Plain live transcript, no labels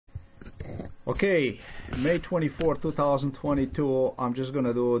Okay, May 24, 2022. I'm just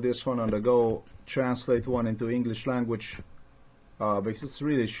gonna do this one on the go, translate one into English language because it's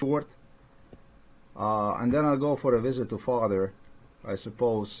really short. And then I'll go for a visit to father, I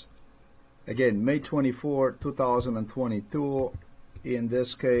suppose. Again, May 24, 2022. In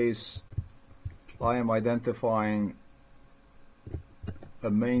this case, I am identifying a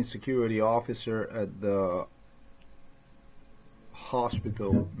main security officer at the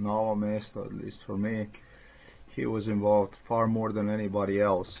hospital, Novo, mesto, at least for me. He was involved far more than anybody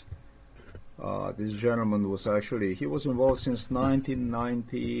else. This gentleman was actually, he was involved since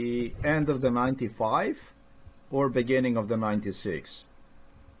 1990, end of the 95 or beginning of the 96.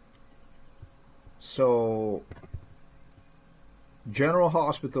 So, General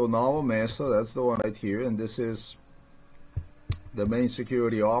Hospital, Novo, mesto, that's the one right here, and this is the main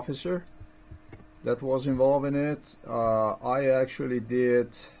security officer that was involved in it. I actually did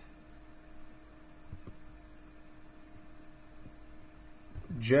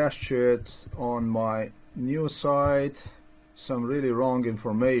gestured on my news site some really wrong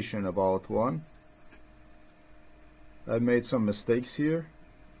information about one. I made some mistakes here,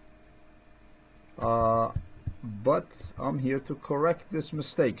 but I'm here to correct these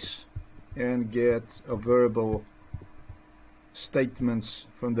mistakes and get a verbal statements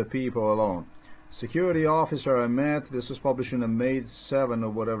from the people alone. Security officer I met, this was published in a May 7 or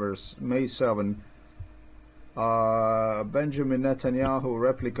whatever, May 7. Benjamin Netanyahu,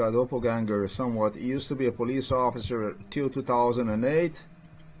 replica, doppelganger somewhat. He used to be a police officer till 2008,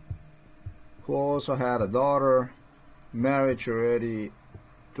 who also had a daughter. Marriage already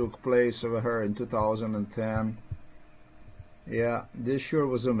took place of her in 2010. Yeah, this sure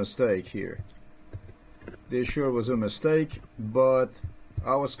was a mistake here. This sure was a mistake, but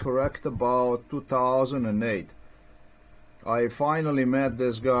I was correct about 2008. I finally met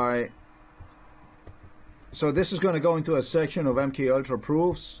this guy. So this is going to go into a section of MK Ultra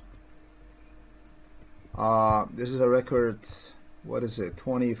proofs. This is a record, what is it,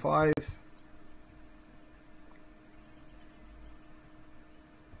 25?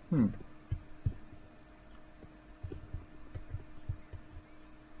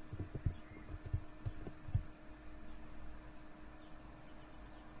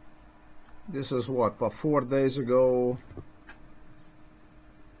 This is what, about 4 days ago.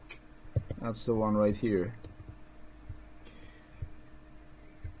 That's the one right here.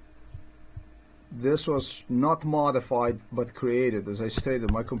 This was not modified but created. As I stated,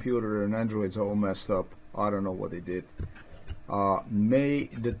 my computer and Android's all messed up. I don't know what they did. May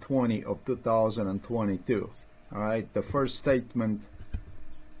the 20th of 2022. Alright, the first statement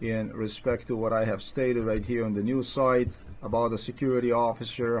in respect to what I have stated right here on the news site about the security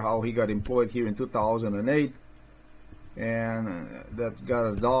officer, how he got employed here in 2008, and that got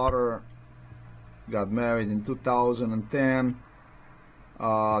a daughter, got married in 2010.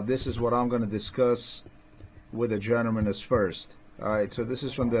 This is what I'm going to discuss with the gentleman as first. Alright, so this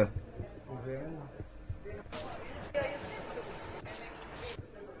is from the...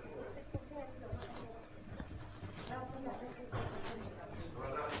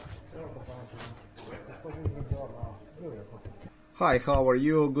 Hi, how are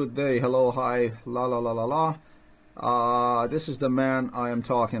you? Good day. Hello, hi, la la la la la. This is the man I am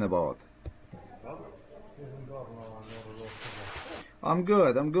talking about. I'm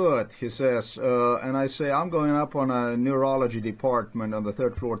good, he says. And I say, I'm going up on a neurology department on the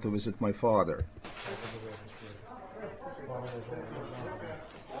 3rd floor to visit my father.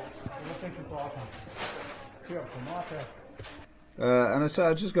 And I say,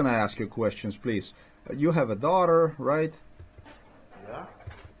 I'm just going to ask you questions, please. You have a daughter, right? Yeah.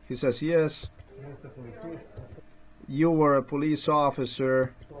 He says, yes. You were a police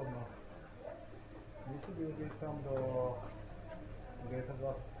officer.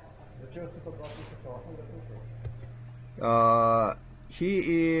 He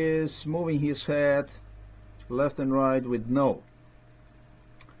is moving his head left and right with no.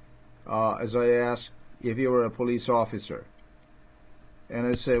 As I ask if you were a police officer. And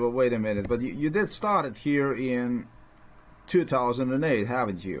I say, well, wait a minute, but you did start it here in 2008,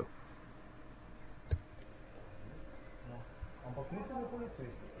 haven't you?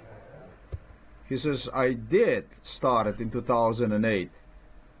 He says, I did start it in 2008.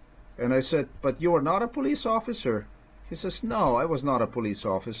 And I said, but you were not a police officer? He says, no, I was not a police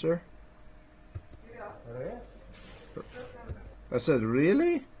officer. I said,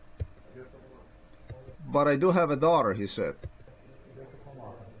 really? But I do have a daughter, he said.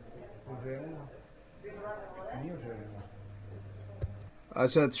 I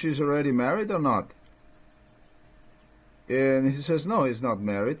said, she's already married or not? And he says, no, he's not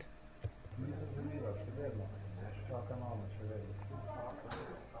married.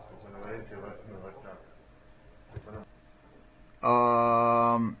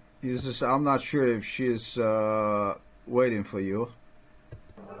 He says, I'm not sure if she's waiting for you.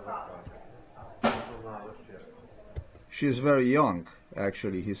 She's very young,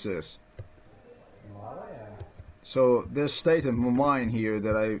 actually, he says. So this statement of mine here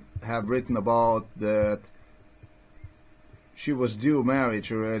that I have written about that she was due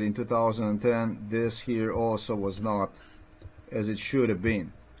marriage already in 2010, this here also was not as it should have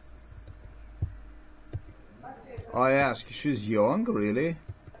been. I ask, she's young, really?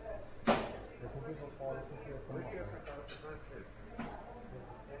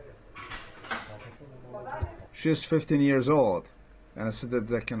 She's 15 years old. And I said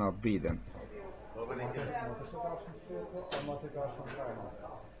that cannot be then.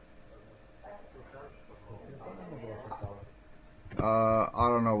 I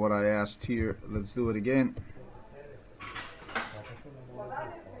don't know what I asked here. Let's do it again.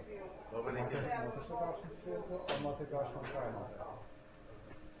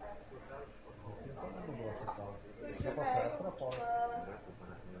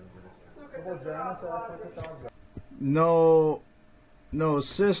 No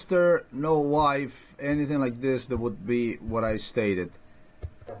sister, no wife, anything like this. That would be what I stated.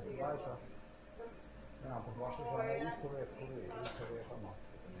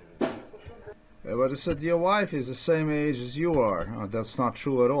 But I said your wife is the same age as you are. Oh, that's not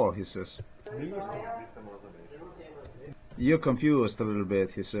true at all, he says. You're confused a little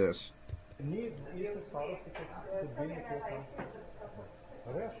bit, he says.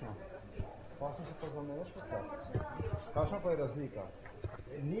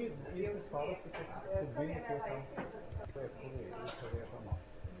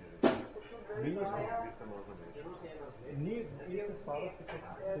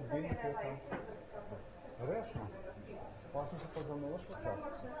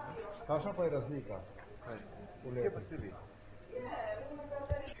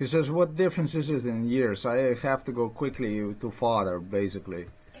 He says, what difference is it in years? I have to go quickly to father, basically.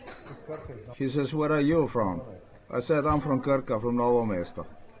 He says, where are you from? I said, I'm from Krka, from Novo mesto.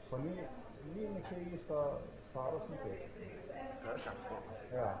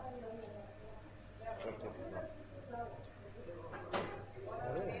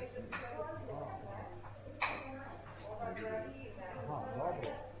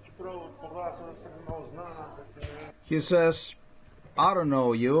 He says, I don't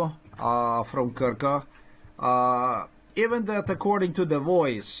know you from Krka. Even that according to the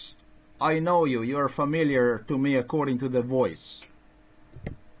voice, I know you. You're familiar to me according to the voice.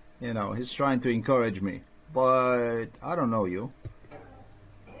 You know, he's trying to encourage me. But I don't know you.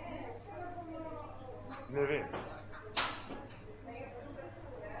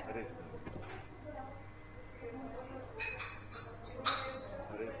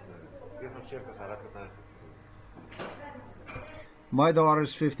 My daughter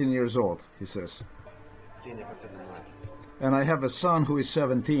is 15 years old, he says. And I have a son who is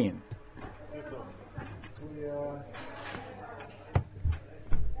 17.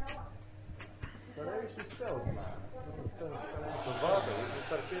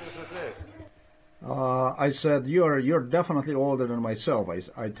 I said, you're definitely older than myself,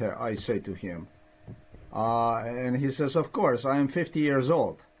 I say to him. And he says, of course, I am 50 years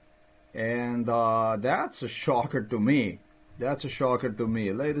old. And that's a shocker to me. That's a shocker to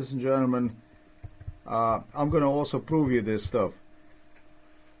me. Ladies and gentlemen, I'm going to also prove you this stuff.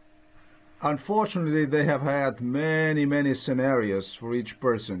 Unfortunately, they have had many scenarios for each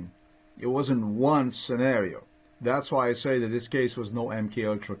person. It wasn't one scenario. That's why I say that this case was no MK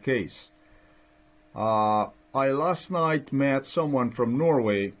Ultra case. I last night met someone from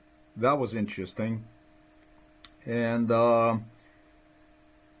Norway. That was interesting. And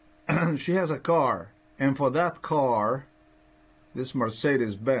she has a car. And for that car, this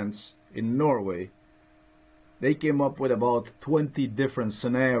Mercedes-Benz in Norway, they came up with about 20 different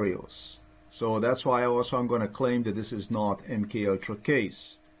scenarios. So that's why also I'm going to claim that this is not MK Ultra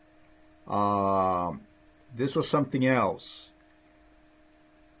case. This was something else.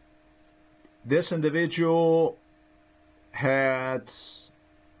 This individual had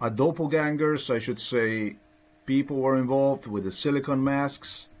a doppelgangers, I should say. People were involved with the silicone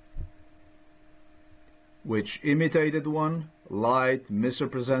masks, which imitated one, lied,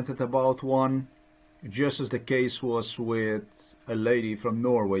 misrepresented about one, just as the case was with a lady from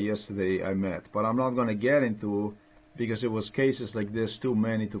Norway yesterday I met. But I'm not going to get into, because it was cases like this too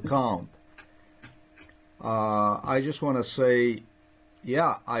many to count. I just want to say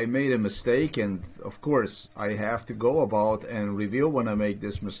yeah, I made a mistake, and of course I have to go about and review when I make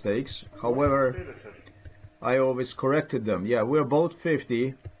these mistakes. However, I always corrected them. Yeah, we're both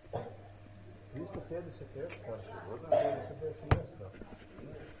 50.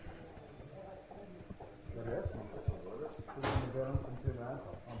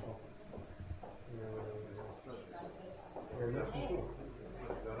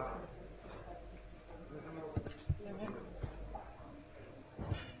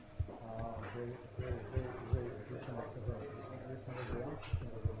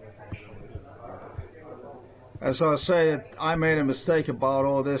 As I say, I made a mistake about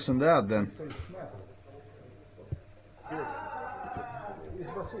all this and that then.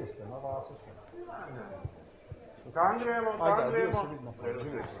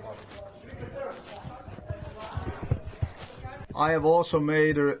 I have also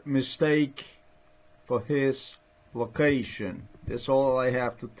made a mistake for his location. That's all I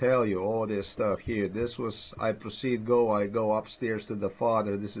have to tell you, all this stuff here. This was, I go upstairs to the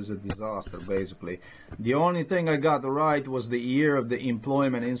father. This is a disaster, basically. The only thing I got right was the year of the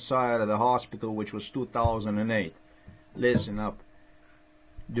employment inside of the hospital, which was 2008. Listen up.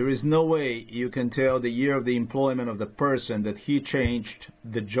 There is no way you can tell the year of the employment of the person that he changed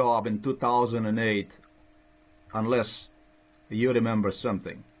the job in 2008 unless you remember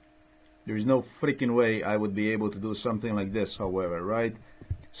something. There is no freaking way I would be able to do something like this, however, right?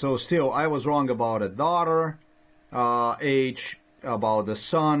 So still, I was wrong about a daughter, age, about the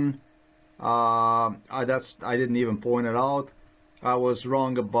son. I didn't even point it out. I was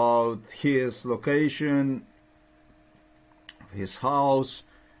wrong about his location, his house.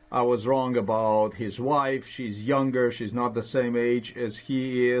 I was wrong about his wife. She's younger. She's not the same age as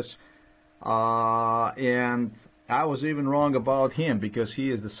he is. And I was even wrong about him because he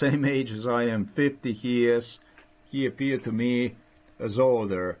is the same age as I am, 50 he is. He appeared to me as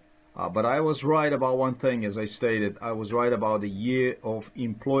older. But I was right about one thing, as I stated. I was right about the year of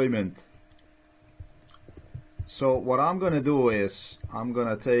employment. So what I'm going to do is, I'm going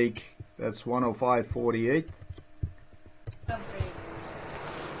to take, that's 105.48.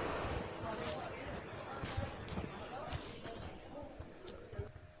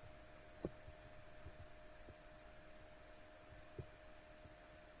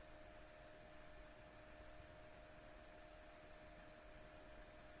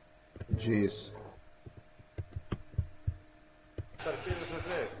 Jeez.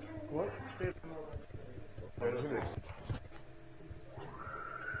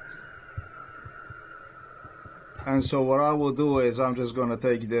 And so what I will do is I'm just going to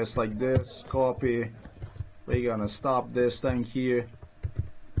take this like this, copy. We're going to stop this thing here.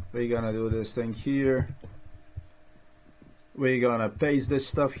 We're going to do this thing here. We're going to paste this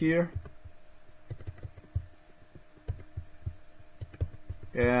stuff here.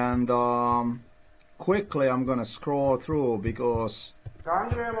 And quickly I'm going to scroll through because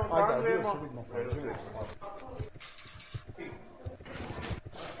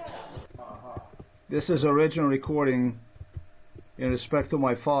this is original recording in respect to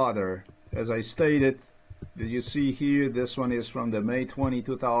my father. As I stated, did you see here, this one is from the May 20,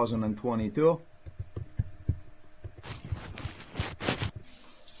 2022.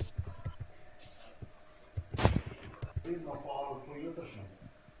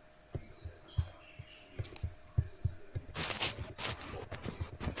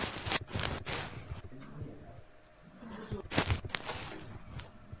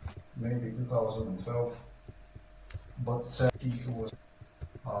 Maybe 2012, but said he was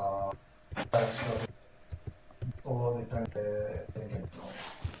all dependent.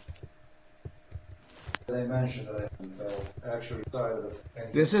 They mentioned that I actually decided.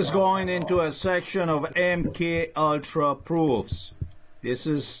 This is going into a section of MK Ultra proofs. This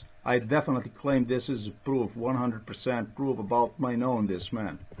is, I definitely claim this is proof, 100% proof about my knowing this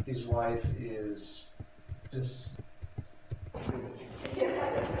man. His wife is this.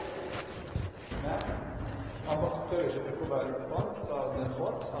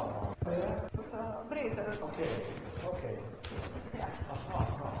 Okay.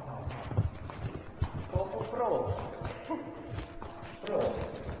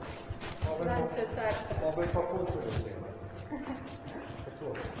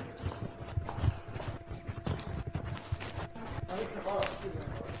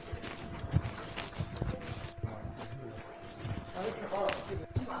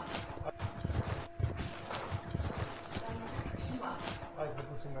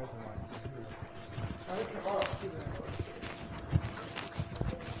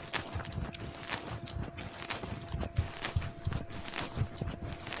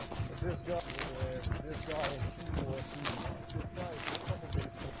 This guy, he was, this guy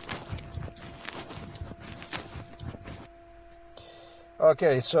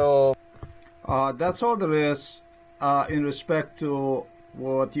Okay, so that's all there is in respect to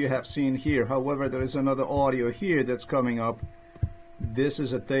what you have seen here. However, there is another audio here that's coming up. This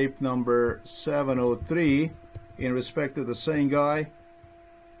is a tape number 703 in respect to the same guy.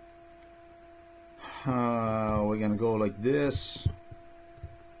 We're gonna go like this.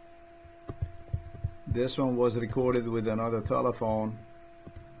 This one was recorded with another telephone.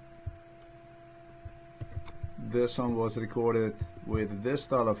 This one was recorded with this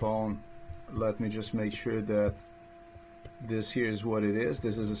telephone. Let me just make sure that this here is what it is.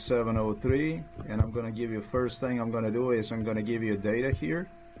 This is a 703, and I'm gonna give you, first thing I'm gonna do is I'm gonna give you data here.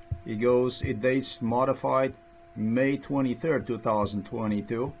 It dates modified May 23rd,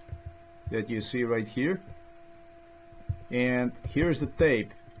 2022, that you see right here. And here's the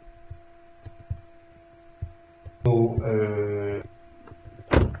tape.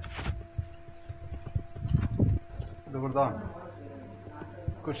 Dobar dan.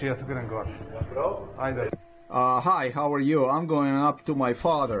 Kući ja tu grem gor. Ajde. Hi, how are you? I'm going up to my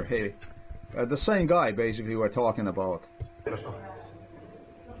father. Hey, the same guy basically we're talking about.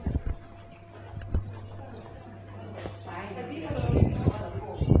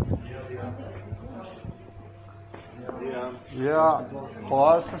 Ja,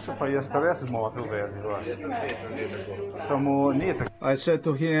 hvala sam se, pa jeste već motel vezi. Samo nije tako. I said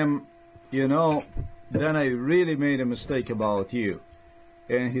to him, you know, then I really made a mistake about you.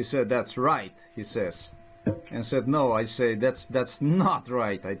 And he said, that's right, he says. And said, no, I say, that's not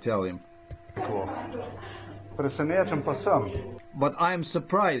right, I tell him. Presenečen pa sam. But I'm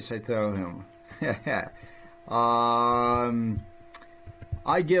surprised, I tell him.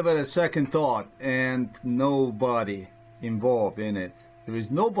 I give it a second thought, and nobody involved in it. There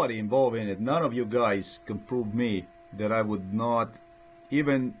is nobody involved in it. None of you guys can prove me that I would not,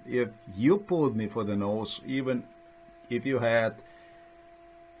 even if you pulled me for the nose, even if you had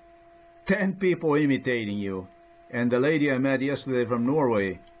 10 people imitating you. And the lady I met yesterday from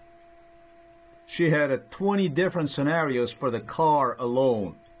Norway, she had 20 different scenarios for the car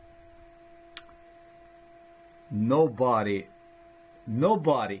alone. Nobody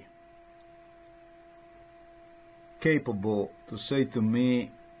capable to say to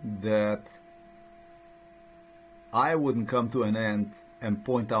me that I wouldn't come to an end and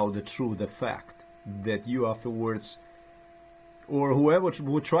point out the truth, the fact that you afterwards, or whoever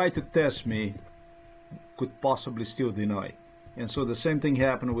would try to test me, could possibly still deny. And so the same thing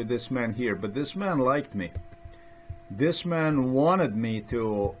happened with this man here. But this man liked me. This man wanted me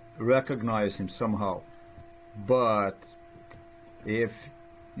to recognize him somehow. But if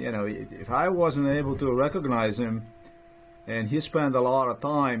I wasn't able to recognize him, and he spent a lot of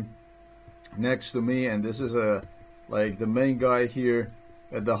time next to me, and this is like the main guy here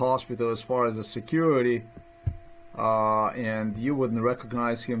at the hospital as far as the security, and you wouldn't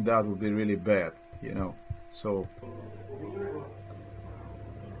recognize him, that would be really bad, you know. So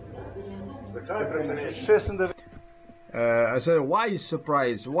I said, why you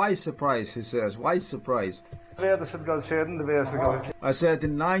surprised? Why surprised? He says, why surprised? I said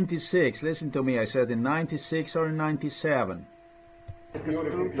in 96, listen to me, I said in 96 or in 97.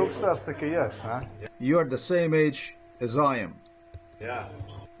 You're the same age as I am. Yeah.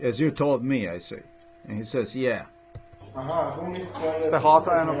 As you told me, I say. And he says, yeah.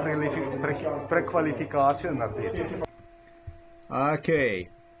 Okay,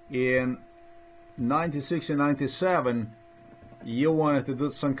 in 96 and 97, you wanted to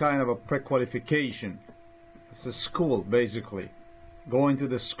do some kind of a pre-qualification. It's a school, basically. Going to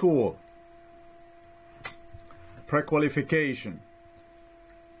the school. Pre-qualification.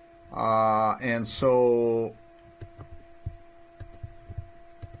 And so...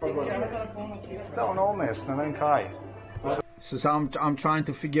 He says, I'm trying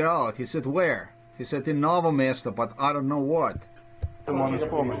to figure out. He said, where? He said, in Novo mesto, but I don't know what. Ja.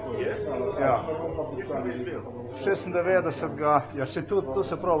 96 ga, ja se tu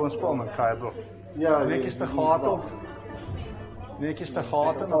se probam spomniti, kaj je bilo. Neki ste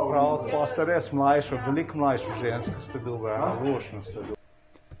hoteli napraviti, pa ste res mlajšo, veliko mlajšo žensko ste bili, rušno ste bili.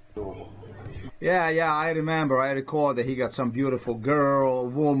 Yeah, I remember. I recall that he got some beautiful girl,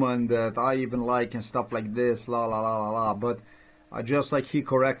 woman that I even like and stuff like this, la la la la la. But just like he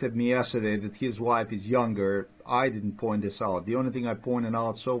corrected me yesterday that his wife is younger, I didn't point this out. The only thing I pointed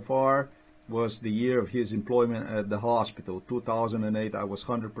out so far was the year of his employment at the hospital, 2008. I was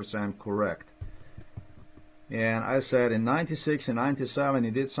 100% correct. And I said in 96 and 97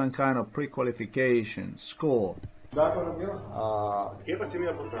 he did some kind of pre-qualification, school. So,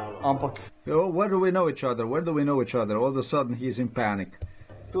 where do we know each other? Where do we know each other? All of a sudden he's in panic.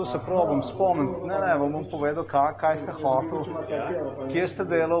 Tu se probam spomniti, ne, bom povedal, kaj ste hotel, kje ste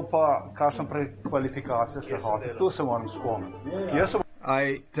delal, pa kakšno prekvalifikacijo ste hotel. Tu se moram spomniti.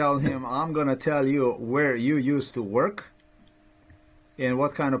 I tell him, I'm going to tell you where you used to work and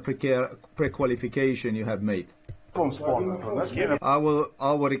what kind of pre-qualification you have made. I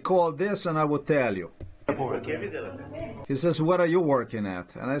will recall this and I will tell you. He says, what are you working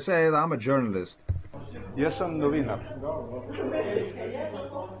at? And I say, I'm a journalist. Jaz sem novinar.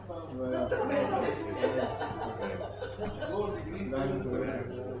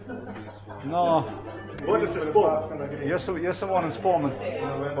 No, jaz se moram spomniti,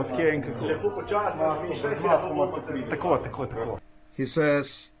 od kje in kako. Tako. He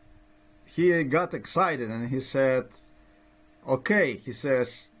says, he got excited and he said, okay, he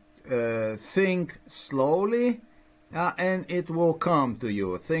says, think slowly and it will come to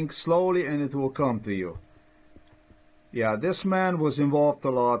you. Think slowly and it will come to you. Yeah, this man was involved a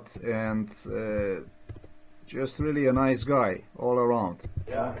lot and just really a nice guy all around.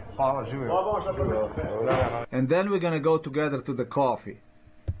 And then we're going to go together to the coffee.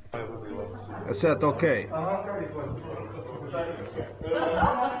 I said, okay.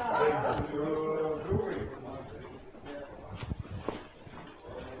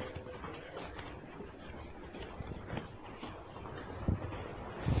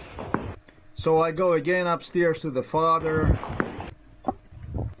 So I go again upstairs to the father.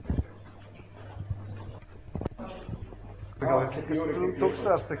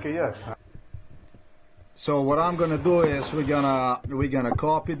 So what I'm gonna do is we're gonna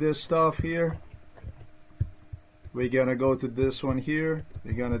copy this stuff here. We're gonna go to this one here.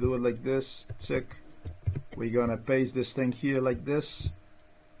 We're gonna do it like this. Check. We're gonna paste this thing here like this.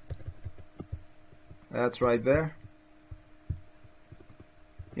 That's right there.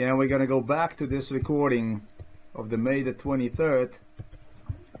 Yeah, we're gonna go back to this recording of the May the 23rd.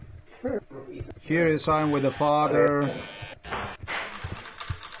 Here is I'm with the father.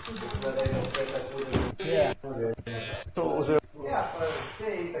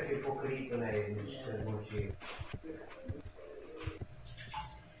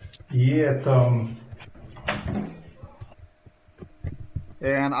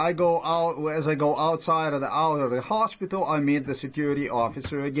 And I go out, as I go outside of the hospital, I meet the security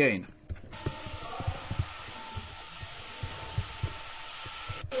officer again.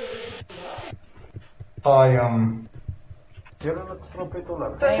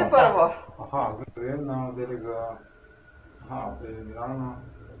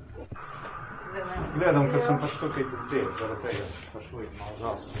 Gledam, ker sem pač tukaj del, zaradi tega sprašujem malo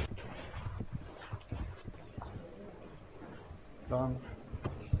zase. Dan.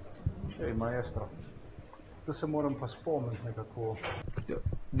 Ej, maestro. Tu se moram pa spomniti nekako.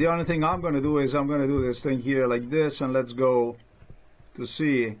 The only thing I'm going to do is I'm going to do this thing here like this, and let's go to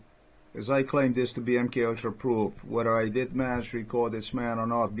see, as I claim this to be MK Ultra proof, whether I did manage to record this man or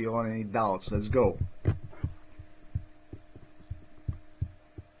not beyond any doubts. Let's go.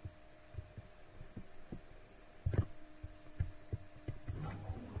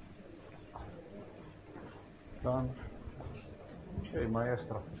 Dan. Ej,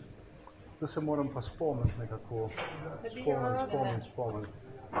 maestro. Tu se moram pa spomniti nekako. Spomniti.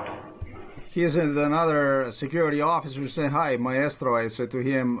 Here's another security officer saying, hi, maestro. I said to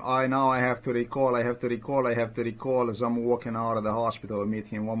him, I have to recall as I'm walking out of the hospital and meet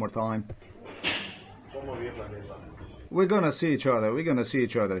him one more time. We're gonna see each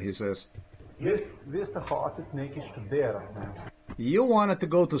other, he says. You wanted to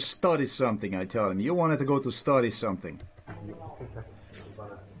go to study something, I tell him. You wanted to go to study something.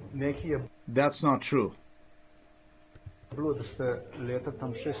 That's not true.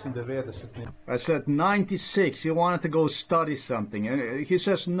 I said 96, you wanted to go study something. And he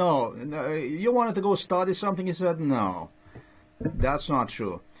says, no. You wanted to go study something? He said, no. That's not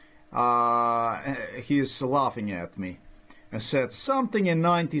true. He's laughing at me. I said, something in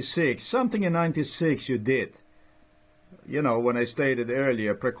 96 you did. You know, when I stated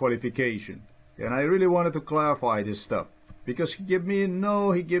earlier, pre-qualification. And I really wanted to clarify this stuff. Because he gave me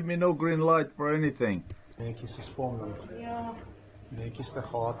no green light for anything.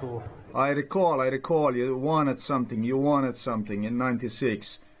 I recall, you wanted something in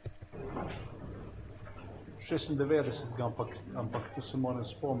 96.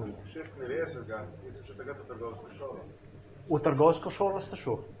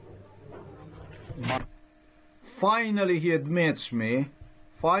 Finally he admits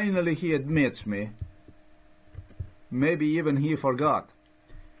me, maybe even he forgot.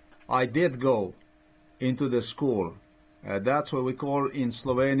 I did go into the school. That's what we call in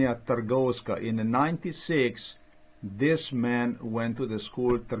Slovenia Trgovska. In 96, this man went to the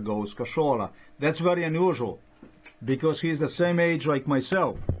school Trgovska Škola. That's very unusual because he's the same age like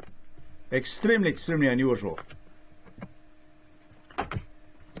myself. Extremely, extremely unusual.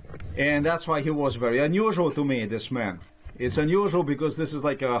 And that's why he was very unusual to me, this man. It's unusual because this is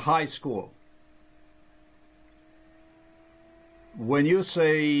like a high school. When you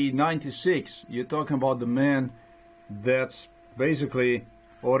say 96, you're talking about the man that's basically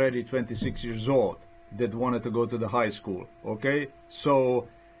already 26 years old that wanted to go to the high school, okay? So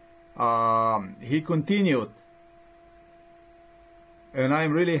he continued, and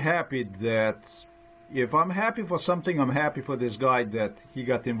I'm really happy that if I'm happy for something, I'm happy for this guy that he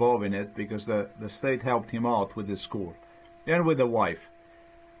got involved in it because the state helped him out with the school and with the wife.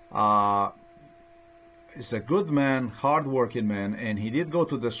 He's a good man, hard-working man, and he did go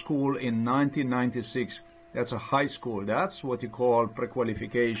to the school in 1996. That's a high school. That's what you call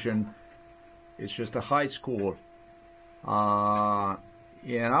pre-qualification. It's just a high school. And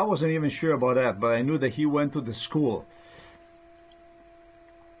I wasn't even sure about that, but I knew that he went to the school.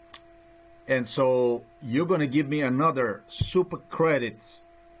 And so you're going to give me another super credit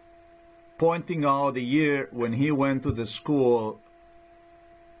pointing out the year when he went to the school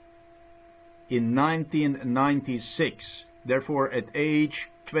in 1996. Therefore, at age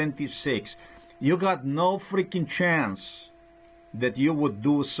 26. You got no freaking chance that you would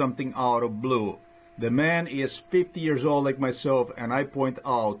do something out of blue. The man is 50 years old like myself, and I pointed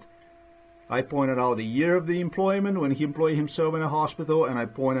out the year of the employment when he employed himself in a hospital, and I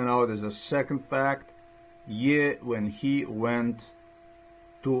pointed out as a second fact, year when he went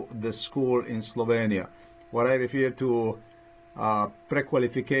to the school in Slovenia. What I refer to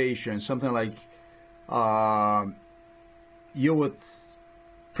pre-qualification, something like you would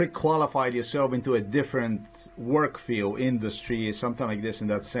pre-qualified yourself into a different work field, industry, something like this in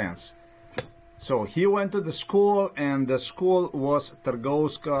that sense. So he went to the school, and the school was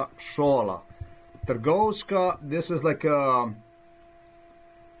Trgovska Škola. Trgovska, this is like a...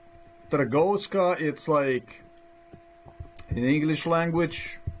 Trgovska, it's like, in English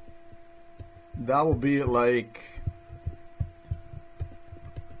language, that would be like...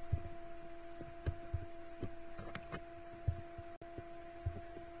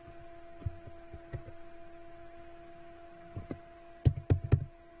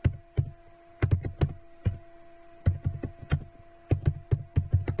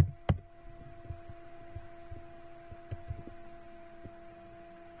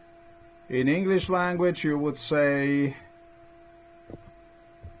 In English language, you would say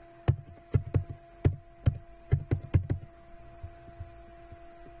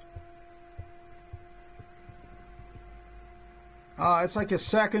it's like a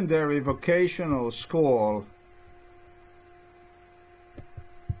secondary vocational school.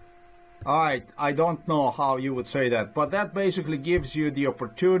 Alright, I don't know how you would say that, but that basically gives you the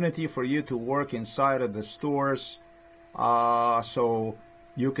opportunity for you to work inside of the stores, so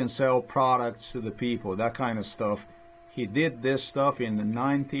you can sell products to the people, that kind of stuff. He did this stuff in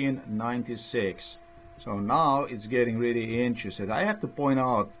 1996. So now it's getting really interesting. I have to point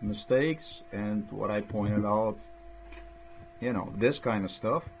out mistakes and what I pointed out, you know, this kind of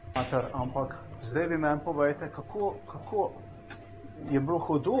stuff. Ampak zdaj vi meni povejte, kako je bilo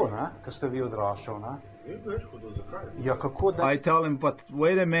hudo, ne, ko ste vi odraščal, ne? Ja, kako da... I tell him, but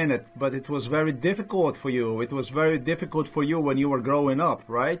wait a minute, but it was very difficult for you. It was very difficult for you when you were growing up,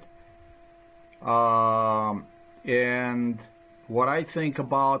 right? And what I think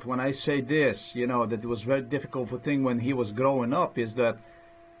about when I say this, you know, that it was very difficult for thing when he was growing up is that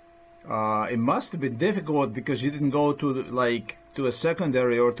it must have been difficult because you didn't go to, like, to a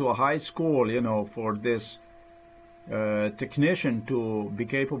secondary or to a high school, you know, for this technician to be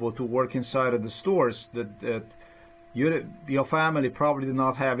capable to work inside of the stores, that your family probably did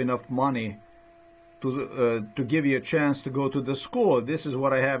not have enough money to give you a chance to go to the school. This is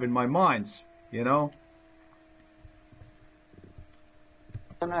what I have in my mind, you know.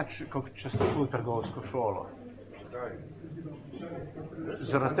 Če ste šli v trgovsko šolo.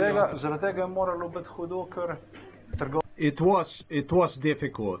 Zaradi tega je moralo biti hudo, ker It was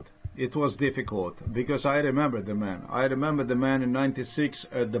difficult. It was difficult because I remember the man. I remember the man in 96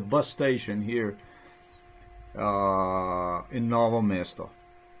 at the bus station here in Novo mesto.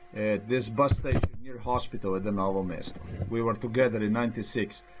 At this bus station near hospital at the Novo mesto. We were together in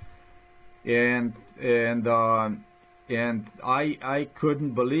 96. And I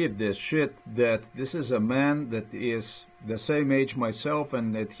couldn't believe this shit, that this is a man that is the same age myself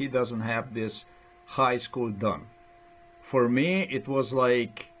and that he doesn't have this high school done. For me, it was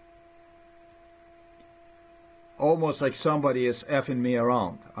like almost like somebody is effing me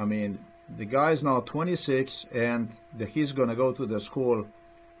around. I mean, the guy's now 26 and he's gonna go to the school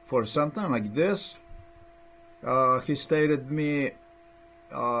for something like this. He stated me,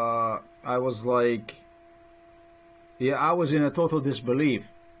 I was like, yeah, I was in a total disbelief.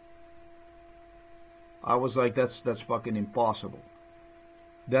 I was like, that's fucking impossible.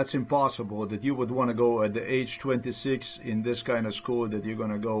 That's impossible that you would want to go at the age 26 in this kind of school, that you're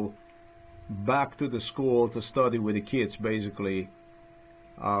going to go back to the school to study with the kids, basically,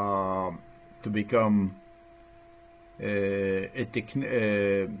 to become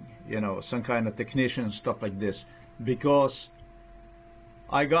some kind of technician, stuff like this. Because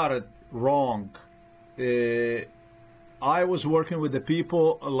I got it wrong. I was working with the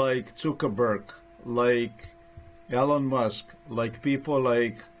people like Zuckerberg, like Elon Musk, like people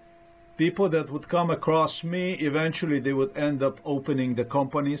that would come across me. Eventually they would end up opening the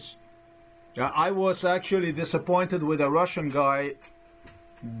companies. I was actually disappointed with a Russian guy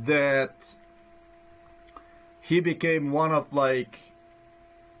that he became one of like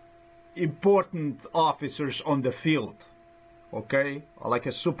important officers on the field, okay, like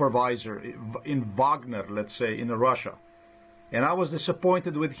a supervisor in Wagner, let's say, in Russia. And I was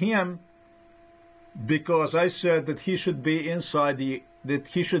disappointed with him because I said that he should be that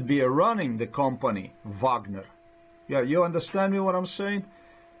he should be running the company, Wagner. Yeah, you understand me what I'm saying?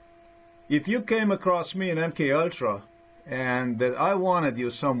 If you came across me in MK Ultra and that I wanted you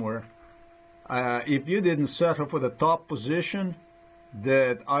somewhere, if you didn't settle for the top position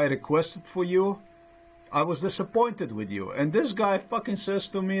that I requested for you, I was disappointed with you. And this guy fucking says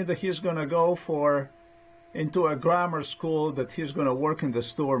to me that he's gonna go into a grammar school, that he's gonna work in the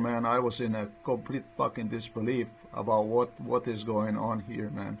store, man. I was in a complete fucking disbelief about what is going on here,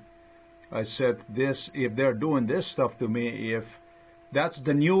 man. I said, if they're doing this stuff to me, if that's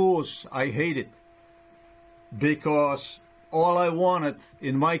the news, I hate it. Because all I wanted,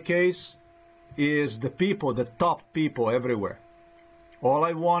 in my case, is the people, the top people everywhere. All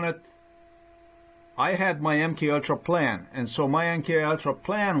I wanted, I had my MK Ultra plan, and so my MK Ultra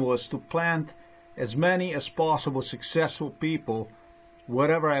plan was to plant as many as possible successful people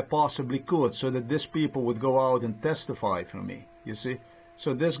wherever I possibly could, so that these people would go out and testify for me, you see.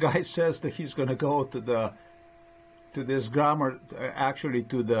 So this guy says that he's going to go to this grammar, actually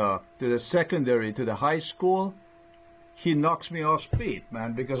to the secondary, to the high school. He knocks me off speed,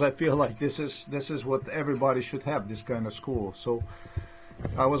 man, because I feel like this is what everybody should have, this kind of school. So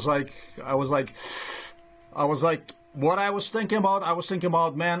I was like, what I was thinking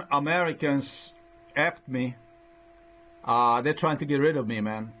about, man, Americans effed me. They're trying to get rid of me,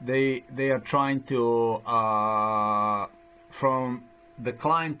 man. They are trying to, from the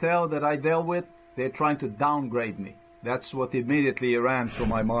clientele that I dealt with, they're trying to downgrade me. That's what immediately ran through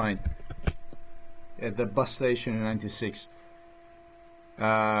my mind at the bus station in '96.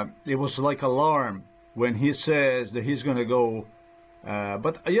 It was like alarm when he says that he's going to go.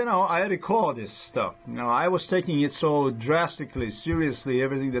 But, you know, I recall this stuff. You know, I was taking it so drastically, seriously,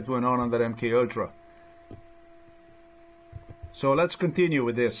 everything that went on under MK Ultra. So let's continue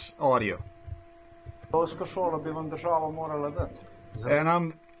with this audio.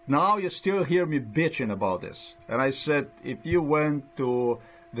 And now you still hear me bitching about this. And I said, if you went to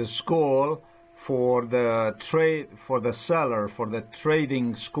the school for the seller, for the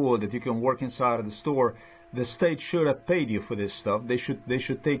trading school that you can work inside of the store, the state should have paid you for this stuff. They should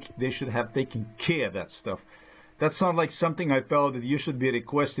have taken care of that stuff. That's not like something I felt that you should be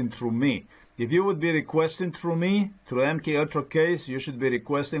requesting through me. If you would be requesting through me, through MK Ultra case, you should be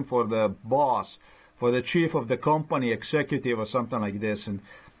requesting for the boss, for the chief of the company, executive or something like this. And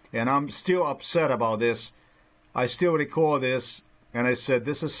I'm still upset about this. I still recall this, and I said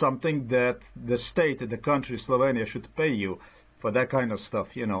this is something that the state, the country, Slovenia, should pay you for that kind of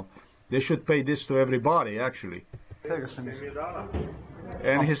stuff, you know. They should pay this to everybody, actually.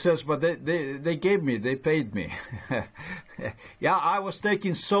 And he says, but they paid me. Yeah, I was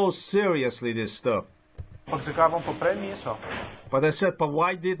taking so seriously this stuff. But I said, but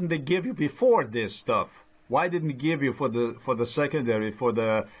why didn't they give you before this stuff? Why didn't they give you for the secondary, for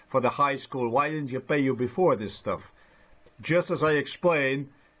the high school? Why didn't you pay you before this stuff? Just as I explained,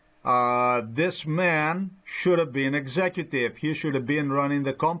 this man should have been executive. He should have been running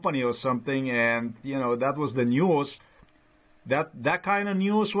the company or something, and you know that was the news. That kind of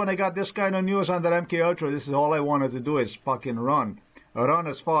news, when I got this kind of news under MK Ultra, this is all I wanted to do is fucking run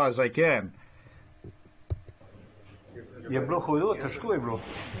as far as I can.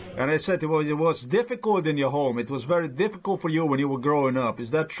 And I said it was difficult in your home. It was very difficult for you when you were growing up. Is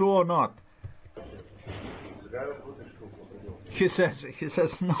that true or not? He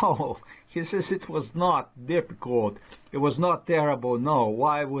says no. He says it was not difficult. It was not terrible. No,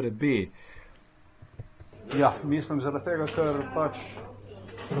 why would it be? Ja, mislim zaradi tega, ker pač,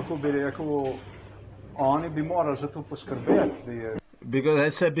 kako bi rekel, oni bi morali za to poskrbeti, da je. Because I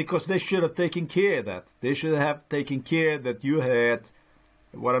said, because they should have taken care of that. They should have taken care that you had,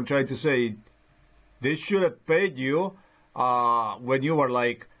 what I'm trying to say, they should have paid you when you were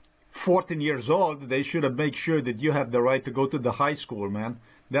like 14 years old. They should have made sure that you have the right to go to the high school, man.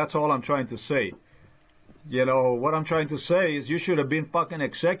 That's all I'm trying to say. You know, what I'm trying to say is you should have been fucking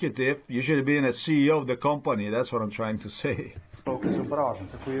executive. You should have been a CEO of the company. That's what I'm trying to say.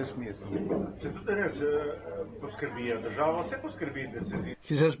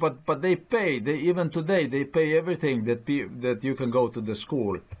 He says, but they pay. Even today, they pay everything that you can go to the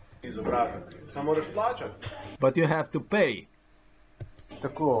school. But you have to pay.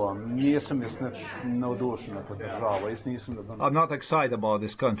 I'm not excited about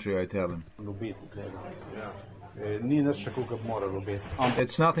this country, I tell him.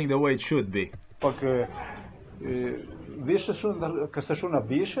 It's nothing the way it should be.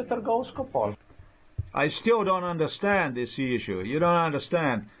 I still don't understand this issue. You don't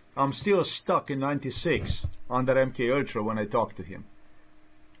understand. I'm still stuck in 96 under MK Ultra when I talk to him.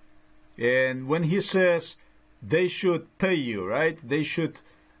 And when he says they should pay you, right? They should,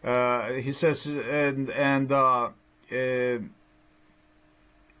 he says,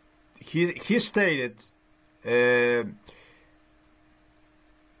 he stated, in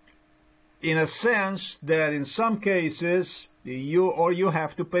a sense that in some cases you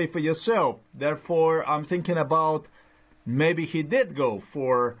have to pay for yourself. Therefore, I'm thinking about maybe he did go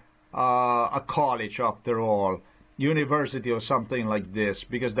for a college after all, university or something like this,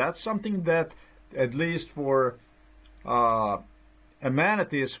 because that's something that, at least for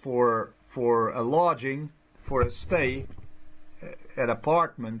amenities, for a lodging, for a stay, an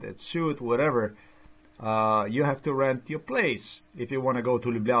apartment, a suite, whatever, you have to rent your place if you want to go to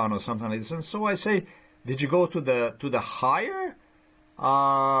Ljubljana or something like this. And so I say, did you go to the higher,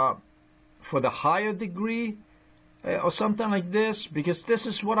 for the higher degree or something like this? Because this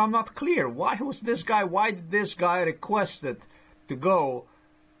is what I'm not clear. Why did this guy requested to go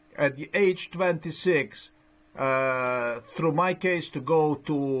at the age 26, through my case, to go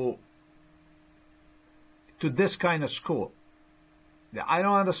to this kind of school? I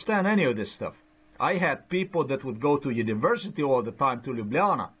don't understand any of this stuff. I had people that would go to university all the time to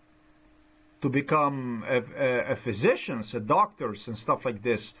Ljubljana to become a physicians, doctors and stuff like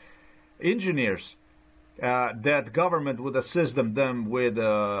this, engineers, that government would assist them with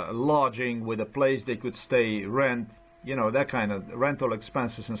lodging, with a place they could stay, rent, you know, that kind of rental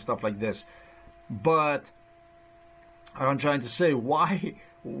expenses and stuff like this. But I'm trying to say, why,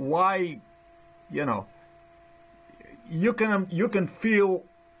 you know, you can feel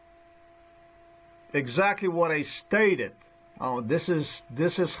exactly what I stated. This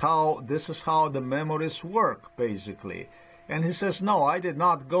is how the memories work, basically. And he says, no, I did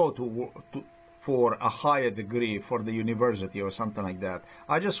not go for a higher degree, for the university or something like that.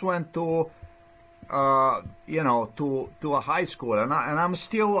 I just went to you know, to a high school, and I'm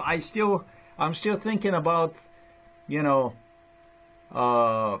still thinking about, you know,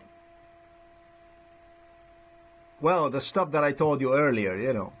 well, the stuff that I told you earlier,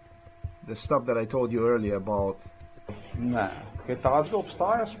 you know, the stuff that I told you earlier about. Ne, kaj takega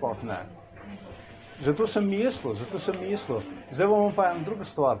obstaja sploh ne. Zato sem mislil. Zdaj bom pa eno drugo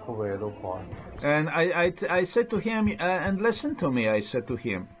stvar povedal. And I said to him, and listen to me, I said to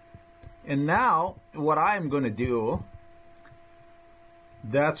him, and now what I'm going to do,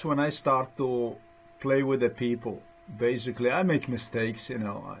 that's when I start to play with the people. Basically, I make mistakes, you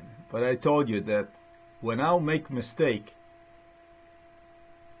know, but I told you that when I'll make mistake,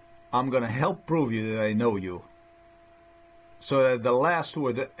 I'm going to help prove you that I know you. So that the last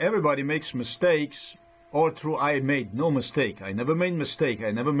word, everybody makes mistakes. All through, I made no mistake. I never made mistake. I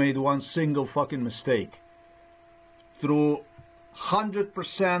never made one single fucking mistake. Through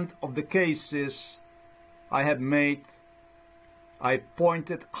 100% of the cases I have made, I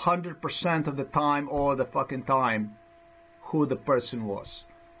pointed 100% of the time, all the fucking time, who the person was.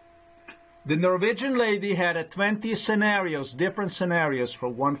 The Norwegian lady had 20 scenarios, different scenarios for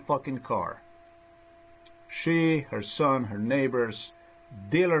one fucking car. She, her son, her neighbors,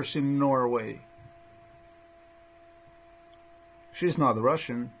 dealers in Norway. She's not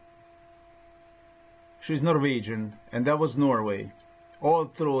Russian. She's Norwegian, and that was Norway. All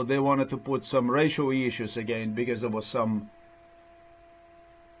through, they wanted to put some racial issues again because there was some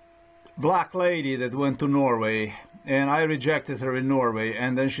black lady that went to Norway, and I rejected her in Norway,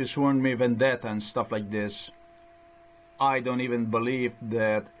 and then she sworn me vendetta and stuff like this. I don't even believe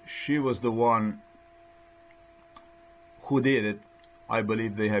that she was the one who did it. I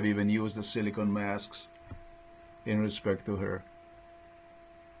believe they have even used the silicone masks in respect to her.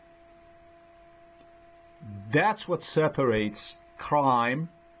 That's what separates crime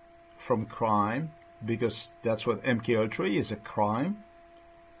from crime, because that's what MKUltra is, a crime.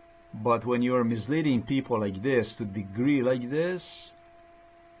 But when you are misleading people like this, to a degree like this,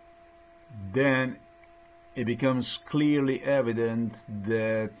 then it becomes clearly evident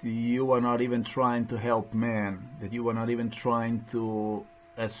that you are not even trying to help man, that you are not even trying to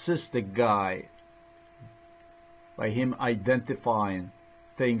assist the guy by him identifying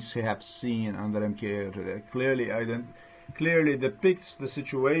things he have seen under MKUltra. That clearly depicts the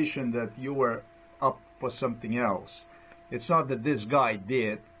situation that you were up for something else. It's not that this guy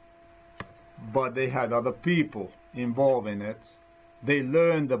did, but they had other people involved in it. They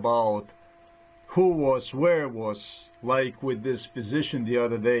learned about who was, where was, like with this physician the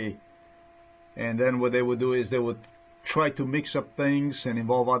other day. And then what they would do is they would try to mix up things and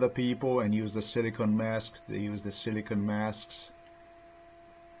involve other people and use the silicone masks. They use the silicone masks.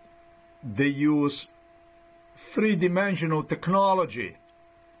 They use three-dimensional technology,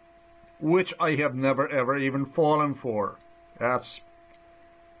 which I have never ever even fallen for. That's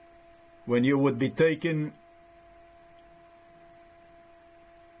when you would be taken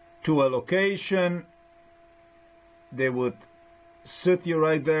to a location, they would sit you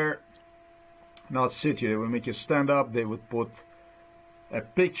right there, not sit you, they would make you stand up, they would put a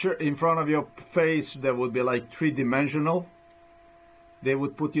picture in front of your face that would be like three-dimensional. They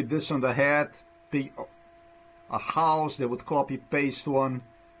would put you this on the head, a house, they would copy-paste one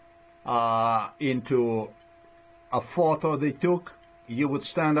into a photo they took. You would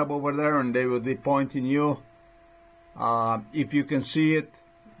stand up over there and they would be pointing you. If you can see it,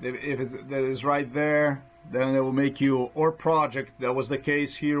 if it is right there, then they will make you, or project. That was the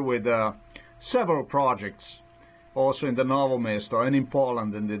case here with several projects, also in the Novo mesto and in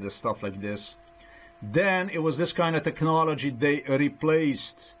Poland, and did the stuff like this. Then it was this kind of technology they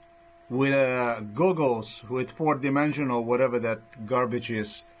replaced with goggles, with four-dimensional, whatever that garbage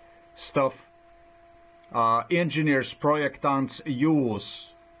is, stuff. Engineers, projectants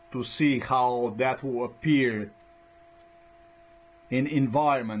use to see how that will appear in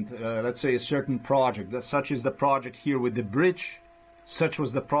environment. Let's say a certain project. Such is the project here with the bridge. Such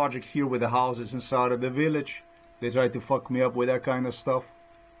was the project here with the houses inside of the village. They tried to fuck me up with that kind of stuff.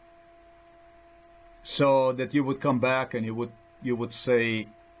 So that you would come back and you would say,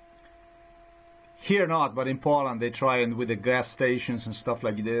 here not, but in Poland they try and with the gas stations and stuff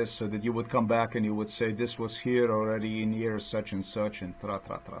like this, so that you would come back and you would say this was here already in year such and such and tra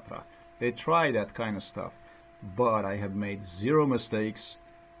tra tra tra. They try that kind of stuff, but I have made zero mistakes,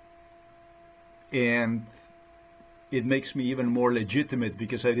 and it makes me even more legitimate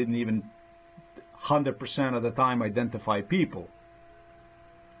because I didn't even 100% of the time identify people.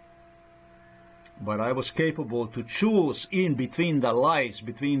 But I was capable to choose in between the lies,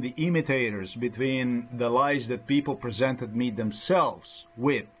 between the imitators, between the lies that people presented me themselves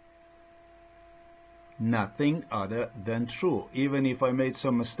with. Nothing other than true. Even if I made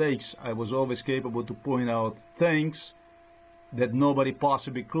some mistakes, I was always capable to point out things that nobody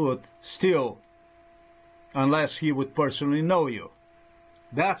possibly could still, unless he would personally know you.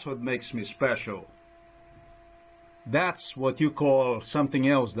 That's what makes me special. That's what you call something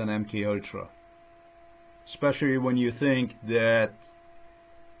else than MKUltra. Especially when you think that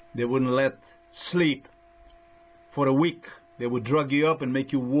they wouldn't let sleep for a week. They would drug you up and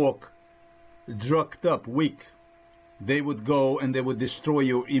make you walk drugged up weak. They would go and they would destroy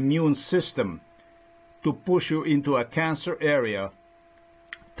your immune system to push you into a cancer area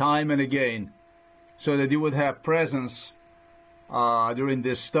time and again, so that you would have presence during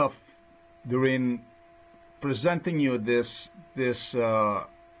this stuff, during presenting you this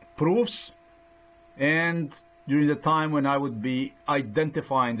proofs, and during the time when I would be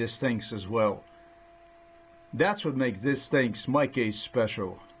identifying these things as well. That's what makes these things, my case,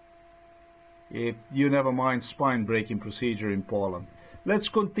 special. If you never mind spine-breaking procedure in Poland. Let's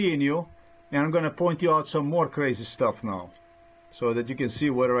continue, and I'm going to point you out some more crazy stuff now, so that you can see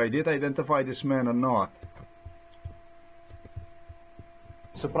whether I did identify this man or not.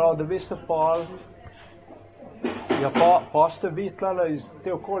 Se pravi, da veste pol, ja pa ste vitlala iz te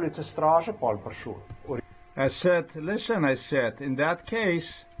okolice Straže pol prišel. I said, listen, in that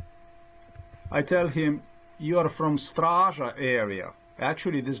case, I tell him, you're from Straža area.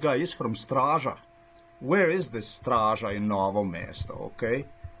 Actually, this guy is from Straža. Where is this Straža in Novo mesto, okay?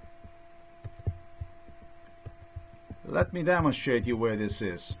 Let me demonstrate you where this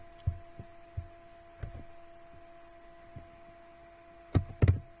is.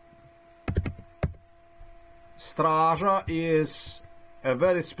 Straža is a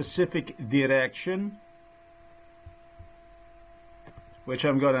very specific direction, which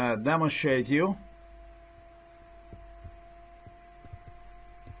I'm gonna demonstrate you.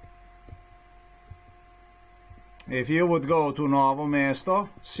 If you would go to Novo Mesto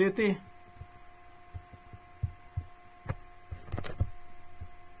city,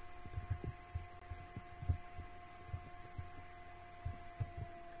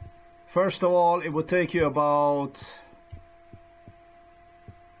 first of all, it would take you about,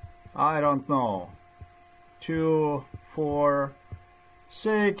 I don't know, 2, 4,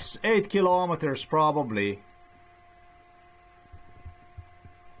 6, 8 kilometers probably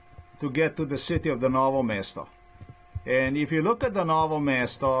to get to the city of the Novo Mesto. And if you look at the Novo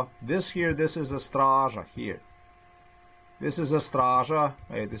Mesto, this is a Straža here. This is a Straža.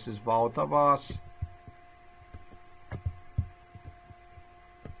 Hey, this is Vavta vas.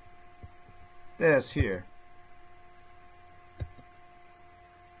 This here.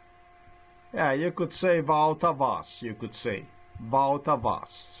 Yeah, you could say Vavta vas. You could say Vavta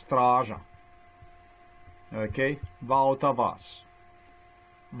vas. Straža. Okay? Vavta vas.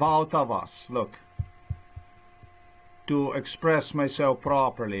 Vavta vas. Look. To express myself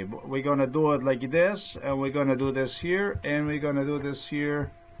properly, we're gonna do it like this, and we're gonna do this here, and we're gonna do this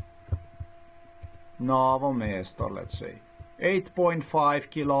here. Novo Mesto, let's say 8.5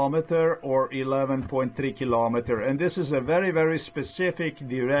 kilometer or 11.3 kilometer, and this is a very, very specific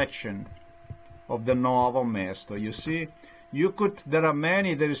direction of the Novo Mesto. You see, there are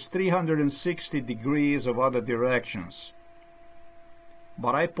many, there is 360 degrees of other directions.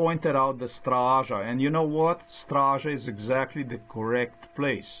 But I pointed out the Straža, and you know what? Straža is exactly the correct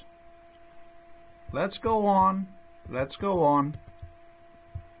place. Let's go on. Let's go on.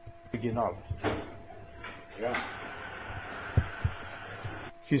 Original. Yeah.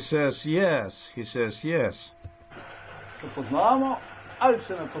 He says yes. He says yes.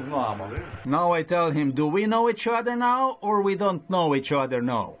 Now I tell him, do we know each other now, or we don't know each other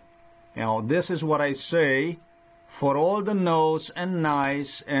now? You know, this is what I say for all the no's and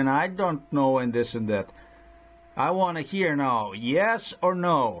nice, and I don't know, and this and that. I want to hear now, yes or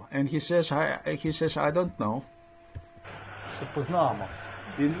no. And he says, I don't know.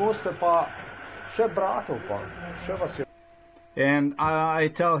 And I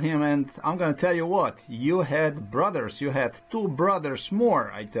tell him, and I'm going to tell you what, you had brothers, you had 2 brothers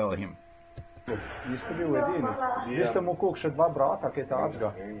more, I tell him.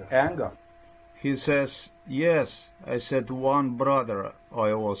 He says, yes. I said, 1 brother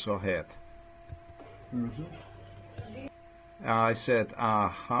I also had. Mm-hmm. I said,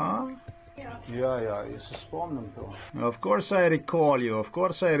 uh-huh. Yeah, Of course I recall you. Of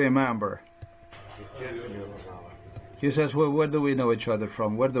course I remember. He says, well, where do we know each other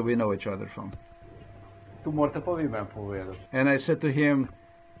from? Where do we know each other from? And I said to him,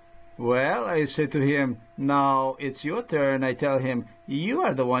 now it's your turn. I tell him, you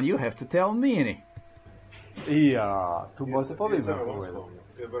are the one, you have to tell me. He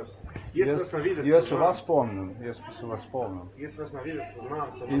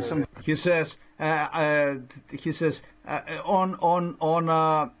says,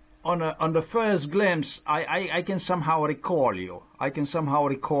 on the first glimpse, I can somehow recall you. I can somehow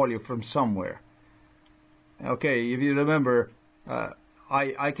recall you from somewhere. Okay, if you remember,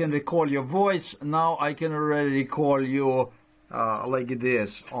 I can recall your voice. Now I can already recall you like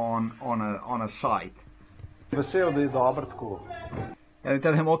this on a site. And I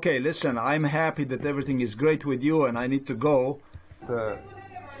tell him, okay, listen, I'm happy that everything is great with you, and I need to go.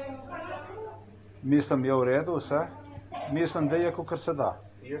 Mislim je v redu vse. Mislim, da je kakor se da.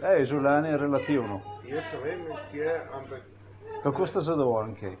 Življenje je relativno. Kako ste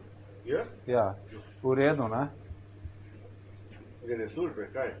zadovoljni, kaj? Ja, v redu, ne? Glede službe,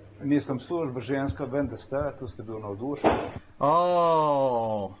 kaj? Mislim, služba, ženska, vem, da ste, tu ste bil navdušen.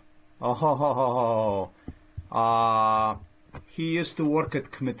 He used to work at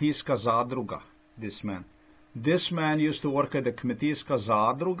Kmetijska zadruga, this man. This man used to work at the Kmetijska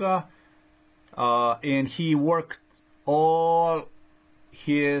zadruga, and he worked all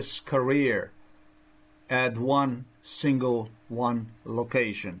his career at one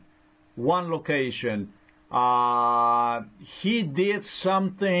location. One location. He did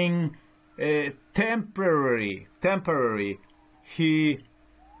something temporary. He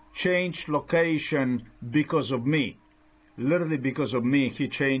changed location because of me. Literally because of me, he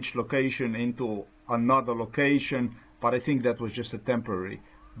changed location into another location, but I think that was just a temporary.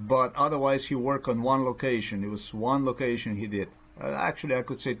 But otherwise, he worked on one location. It was one location he did. Actually, I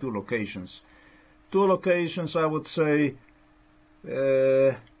could say 2 locations. 2 locations, I would say.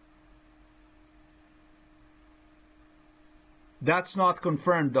 That's not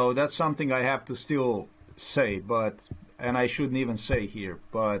confirmed, though. That's something I have to still say, and I shouldn't even say here.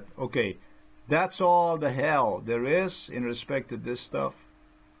 But okay, that's all the hell there is in respect to this stuff.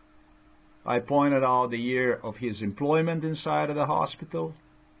 I pointed out the year of his employment inside of the hospital,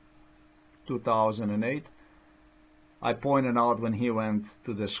 2008. I pointed out when he went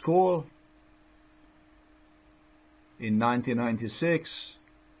to the school in 1996,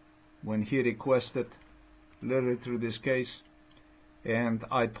 when he requested, literally through this case, and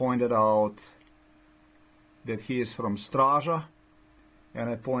I pointed out that he is from Straža, and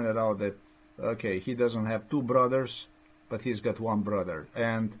I pointed out that, okay, he doesn't have two brothers, but he's got one brother.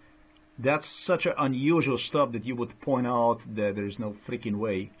 And that's such an unusual stuff that you would point out that there's no freaking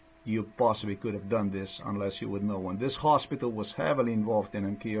way you possibly could have done this unless you would know one. This hospital was heavily involved in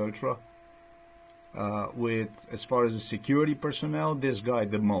MK Ultra. With, as far as the security personnel, this guy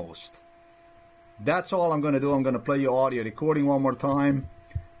the most. That's all I'm going to do. I'm going to play your audio recording one more time.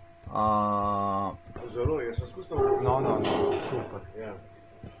 No, super. Ja.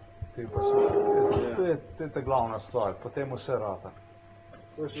 To je ta glavna stvar, potem vse rata.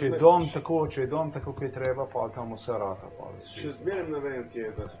 Če je dom tako, kot je treba, pa tam vse rata. Še zmeraj ne vem, kje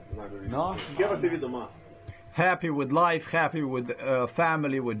je najbolj. No? Kje pa te vi doma? Happy with life, happy with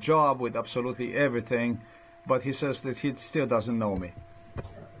family, with job, with absolutely everything, but he says that he still doesn't know me.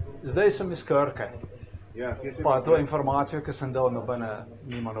 Zdaj sem iz Krke. Ja, kje si Pa to informacijo, ki sem dal,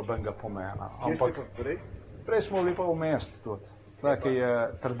 nima nobenega pomena. Ampak prej smo bili pa v mestu tudi. Tukaj, ki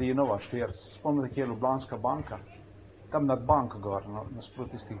je Trdinova 4. Spomnite, kje je Ljubljanska banka? Tam nad banko gor,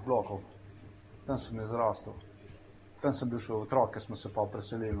 nasproti tistih blokov. Tam sem izrastel. Tam sem bil še otrok, ki smo se pa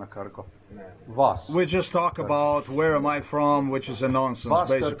preselili na Krko. Vas. We just talk about where am I from, which is a nonsense, Vas,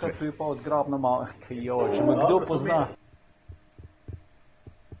 basically. Krka, tu je pa odgrabna malo. Če me kdo pozna.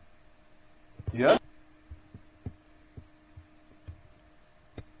 Ja?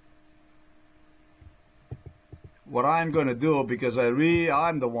 What I'm going to do, because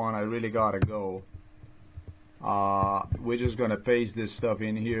I'm the one I really got to go. We're just going to paste this stuff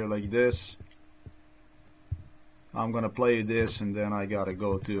in here like this. I'm going to play this and then I got to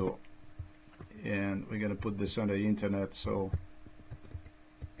go too. And we're going to put this on the internet, so...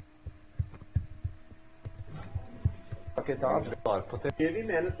 Kje vi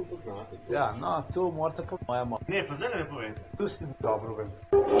mene tu poznate? Ja, no, tu morate pa moja mama. Ne, pa zdaj ne povem. Tu si dobro vem.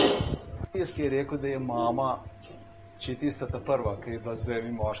 Jaz ki je rekel, da je mama, če je tista ta prva, ki je bila z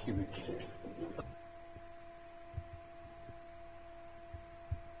dvemi moškimi.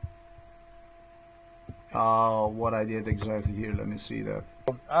 What I did exactly here, let me see that.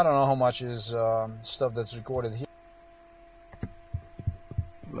 I don't know how much is stuff that's recorded here.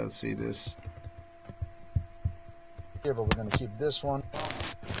 Let's see this. But we're going to keep this one.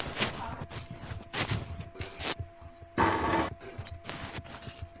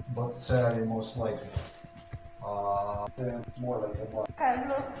 But Saturday, most likely. Then more like a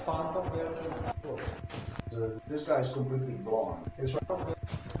phantom there. This guy is completely blonde. It's right.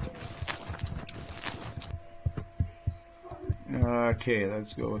 Okay,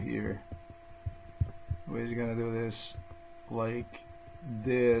 let's go here. Where's he gonna do this? Like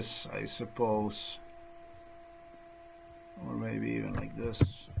this, I suppose. Or maybe even like this.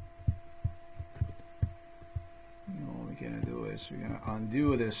 What we're gonna do is we're gonna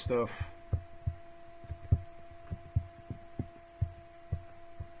undo this stuff.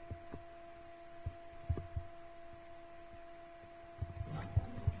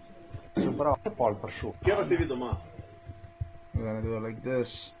 Kje pa te vi doma? We're gonna do it like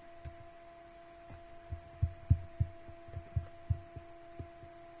this.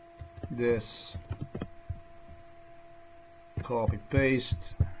 This. Copy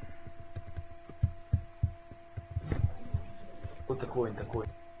paste. Tako in tako.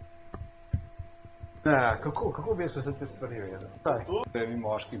 Ne, kako veste vse te stvari vedel? Taj, s temi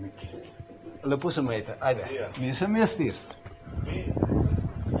moškimi. Lepo se majte, ajde. Nisem jaz tist.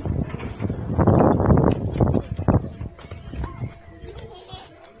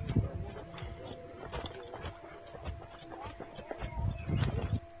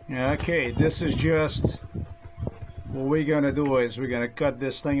 Okay, this is just what we're gonna do is we're gonna cut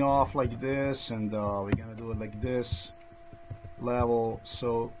this thing off like this, and we're gonna do it like this level.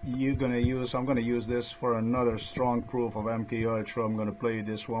 So I'm gonna use this for another strong proof of MK Ultra. I'm gonna play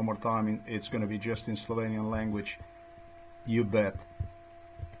this one more time. It's gonna be just in Slovenian language, you bet.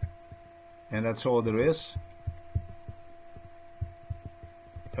 And that's all there is.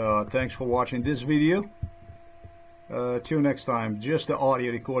 Thanks for watching this video. Till next time, just the audio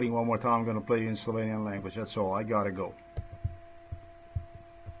recording one more time. I'm going to play in Slovenian language. That's all. I gotta go.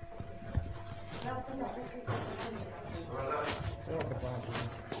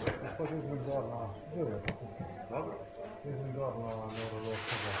 Gospod izmendor na druge. Dobro. Izmendor na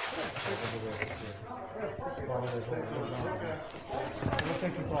neurološkega. Hvala lepo. Vse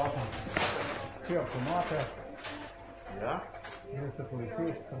ki plačam. Čirko imate. Ja. Vi ste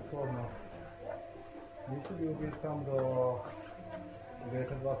policist, predhodno. Niste bil tam do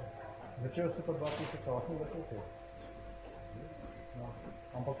leta 2000. Začel ste pa 2008 začeti. No.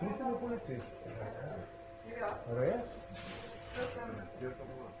 Ampak niste bil policist. Res? Kje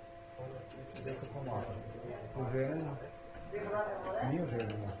to pomaga? Oženjeno? Ni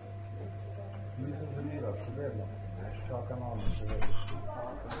oženjeno. Nisem zanila, še vedno. Čaka mama, še vedno.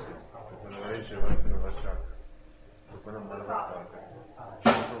 Ne vem, če vrti vas čaka. Kako nam mora čakati?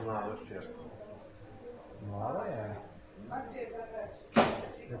 Kako to mlada ščerka? Mlada je?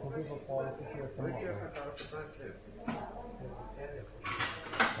 Kako bi pa polici še jaz tam? Nekaj je kratala 15 let.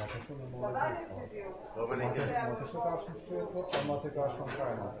 Kako to ne mora biti? Imate še kakšen ščerko, pa imate kakšen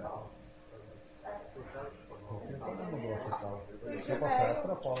kaj imate? Kje se ne mogoče stav? Še pa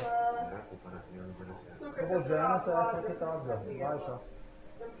sestra, pa? Ne, kooperativno bude sestra. To bo žena sestra, kaj tazga, mlajša.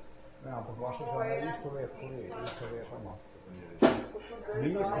 Ne, ampak vaša žena je isto let, isto vešama. Ni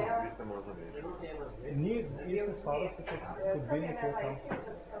isto. Vi ste malo zavešali. Ni iste starosti, kot bi nekaj tam.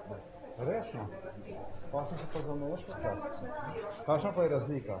 Resno? Pa sem se pa zamešal čas. Kakšna pa je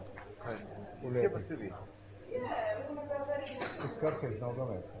razlika? Kaj? Iz kje pa ste vi? Iz Krke, iz Novega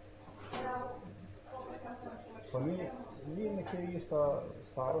mesta. Pa ni nekje ista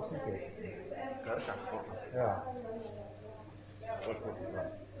starost nekaj? Krka? Ja. To smo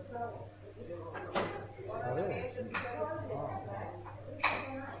poznali. A res?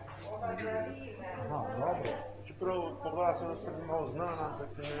 Aha, dobro. Čeprav po glasu ste bi malo znana, ampak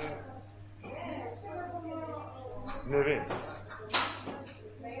ne vem.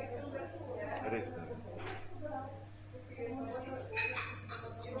 Res ne vem.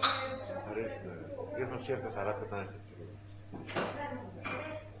 Res ne vem. Jaz sem včerka stara 15 let sigurno.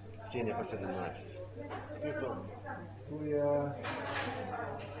 Sin je pa 17. Tu je...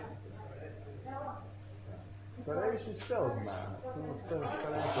 Starejši ste od mene. Tu ste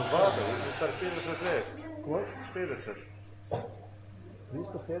starejši. To vada, jaz sem star 50 let. Koliko? 50. Vi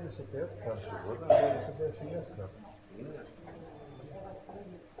ste 50 let starši. 50 let še je star.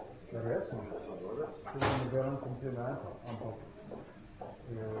 Resno? Tu vam ne delam komplimenta, ampak...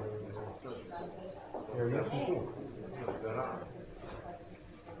 Jaz sem tu.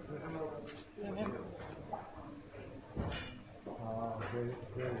 Zdaj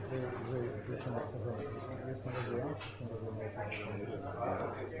sem razumel.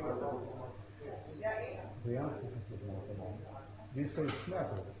 Dejansko sem se zmotil. Vi ste iz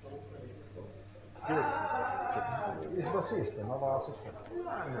Kmetov? Iz Vasiste, na Vasište.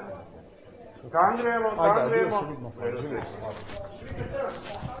 Kam gremo? Kam gremo? Še vidimo.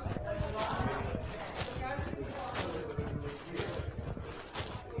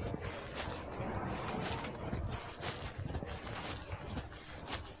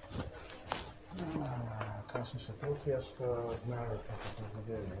 Kaj sem še tukaj, jaz zmeraj, kako sem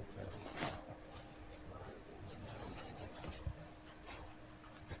zadelil.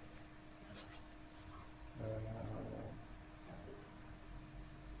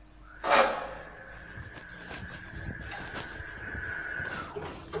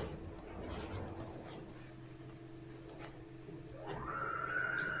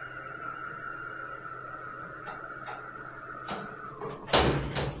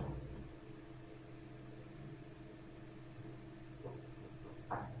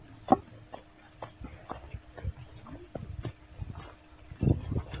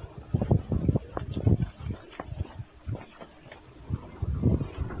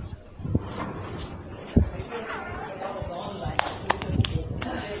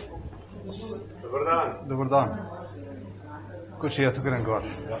 Dobar dan. Kući, ja tu grem gor.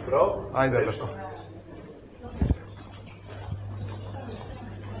 Prav? Ajde, lepo.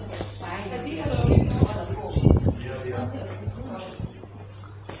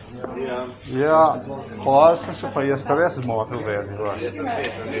 Ja, hvala sem se, pa jaz pa res zmotil vezi.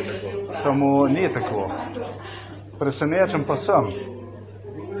 Samo ni tako. Presenečen pa sem.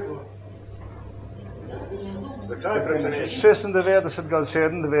 Zakaj presenečen? 96 ali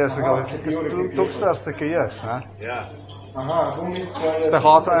 97, tukaj star ste kaj jaz, ne? Ja. Ste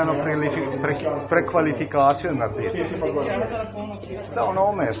hotel eno prekvalifikacijo narediti. Da, v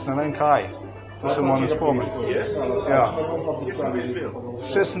Novo mesto, ne vem kaj. To se moram spomniti. Ja.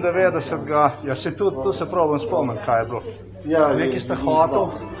 96-ga, ja se tu se probam spomniti, kaj je bilo.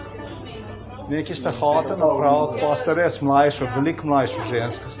 Nekaj ste hotel napraviti, pa ste res mlajšo, veliko mlajšo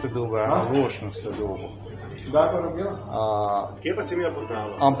žensko ste dobil, eno lušno ste dobil. Kje pa si mi jo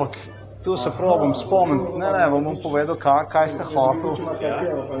poznala? Ampak tu se probam spomniti, ne, bom povedal, kaj ste hotel,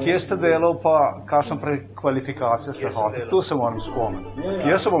 kje ste delal, pa kakšno prekvalifikacijo ste hotel. Tu se moram spomniti.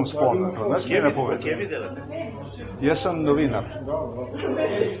 Jaz se bom spomnil, to, ne smem ne povedati. Kje vi delate? Jaz sem novinar.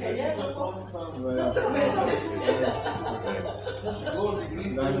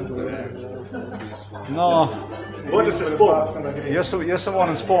 No, Bote se spomniti. jaz se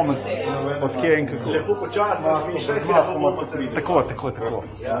moram spomniti, od kje in kako. Lepo počasno, še lepo bomo potrebiti. Tako.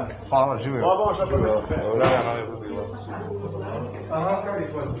 Hvala, živijo. Pa bomo še prvi.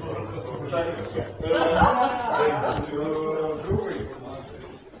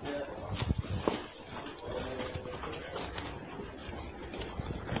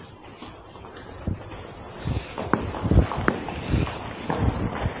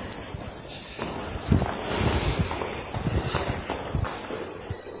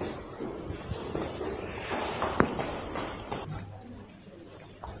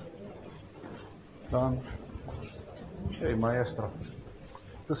 Dan. Ej, maestro.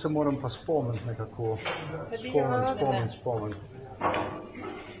 Tu se moram pa spomniti nekako. Spomniti.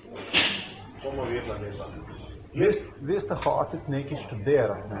 Bomo videla, neba. Vi ste hoteli nekaj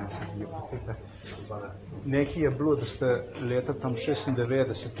študirati, ne? Nekaj je bilo, da ste leta tam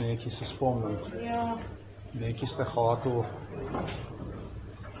 96, nekaj se spomnim. Nekaj ste hoteli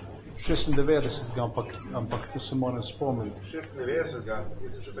 96, ampak tu se moram spomniti. 96,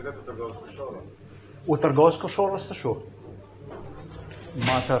 mislim, še takrat v trgovsko šolo. V trgovsko šolo ste šel?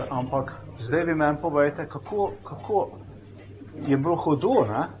 Mater, ampak zdaj vi meni povejte, kako je bilo hudo,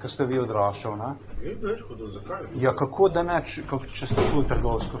 ne, ko ste vi odraščal, ne? Ni več hudo, zakaj? Ja, kako da ne, če ste šel v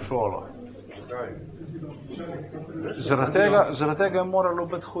trgovsko šolo? Zakaj? Zaradi tega je moralo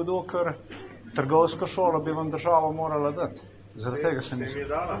biti hudo, ker trgovsko šolo bi vam država morala dati. Zaradi tega se nisem.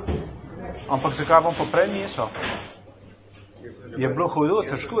 Ampak zakaj vam pa prej niso? Je bilo hudo,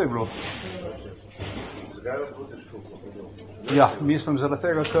 težko je bilo. Zakaj je bilo težko? Ja, mislim zaradi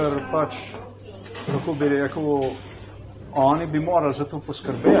tega, ker pač, kako bi rekel, oni bi morali za to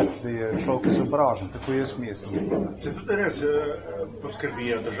poskrbeti, da je človek izobražen, tako jaz mislim. Se tudi res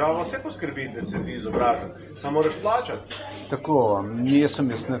poskrbijo, država vse poskrbi, da se ti izobražen, samo moraš plačati. Tako,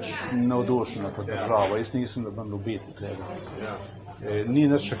 nisem jaz nič navdušen na to državo, jaz nisem da bom ljubiti tega. Ja. Ni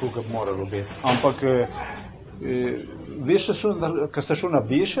nič tako, kot mora ljubiti. Ampak, vi ko ste šel na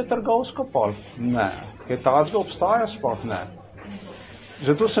bivše trgovsko pol? Ne. Kaj tazga obstaja sploh? Ne.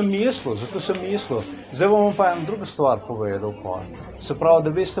 Zato sem mislil. Zdaj bom pa eno drugo stvar povedal pol. Se pravi, da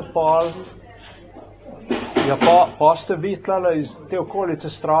vi ste pol, ja pa ste vi tlele iz te okolice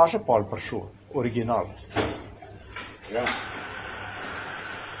Straže pol prišel, original. Ja.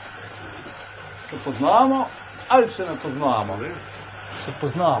 Se poznamo ali se ne poznamo? Se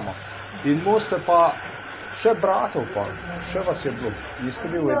poznamo. In mu ste pa še bratov pa, še vas je bilo. Niste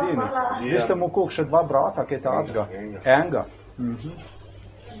bil edini. Vi ste mu koliko še dva brata, kaj tazga? Enga.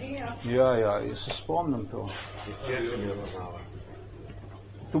 Ja, jaz se spomnim to.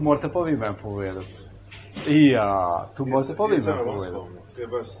 Tu morate pa vi meni povedati. Ja, tu morate pa vi meni povedati.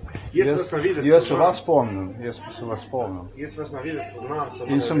 Jaz se vas spomnim. Jaz vas na videz poznam.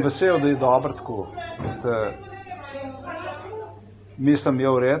 In sem vesel, da je dobro tako. Mislim, je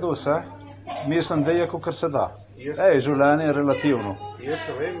v redu vse. Mislim, da je, kakor se da. Življenje je relativno. Jaz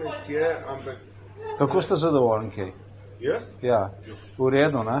ne vem, kje, ampak... Kako ste zadovoljni, kaj? Jaz? Ja, v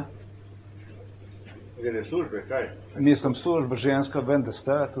redu, ne? Glede službe, kaj? Mislim, služba ženska, vem, da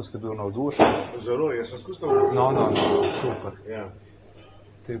ste, tu ste bil navdušen. Zelo, jaz sem skusno... No, super. Ja.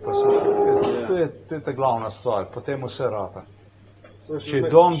 To je ta glavna stvar, potem vse rata. Če je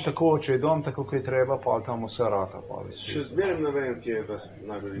dom tako, kaj treba, pa tam vse rata. Še zmeraj ne vem, kje je vas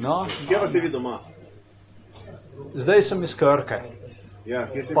najbolj. No? Kje pa ste vi doma? Zdaj sem iz Krke. Ja,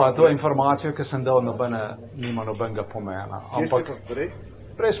 kje ste pa to informacijo, ki sem dal, nima nobenega pomena. Ampak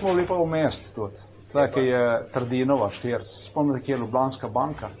prej smo bili pa v mestu tudi. Tle, ki je Trdinova 4. Spomnite, kje je Ljubljanska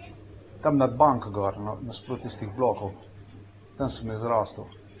banka? Tam nad banko gor, nasproti tistih blokov. Tam sem izrastel.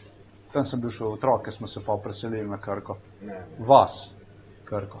 Tam sem bil še otrok, ki smo se pa preselili na Krko. Ne. Vas,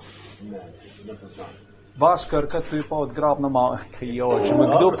 Krko. Ne poznam. Vas, Krka, tu je pa odgrabna malo. Če me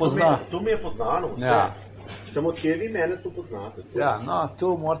kdo pozna. To mi je poznano vse. Ja. Samo kje vi mene tu poznate? Ja, no,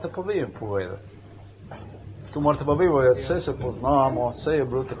 tu morate pa vi povedati. Tu morate pa vi povedati, vse se poznamo, vse je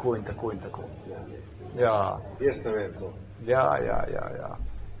bilo tako in tako in tako. Ja. Jaz ne vem to. Ja.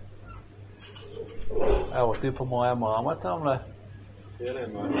 Evo, ti pa moja mama tamle.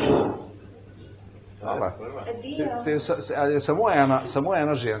 Samo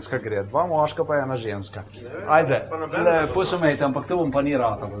ena ženska gre, dva moška pa ena ženska. Ajde, posumejte, ampak to bom pa ni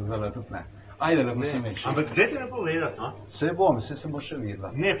ratalo, zdaj tudi ne. Ajde, da boste mi še. Ampak zdaj te ne povedati, no? Se bom, se bo še videla.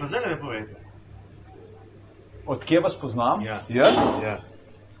 Ne, pa zdaj ne povedati. Od kje vas poznam? Ja. Jaz? Ja.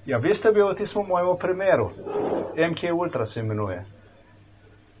 Ja, vi ste bil v tistem mojem primeru. MK Ultra se imenuje.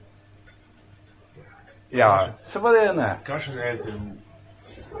 Ja, seveda ne. Kakšen je to?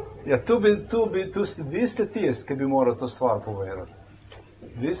 Ja, vi ste tisti, ki bi moral to stvar povedati.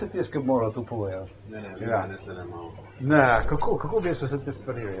 Vi ste tisti, ki bi moral to povedati. Ne, Ja. ne se ne malo. Ne, kako bi se te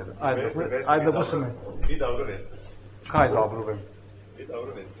stvari vedeli? Ajde, da bo se mi. Vi dobro veste. Kaj dobro vem? Vi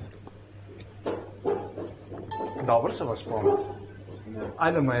dobro veste. Dobro se vas spomnite.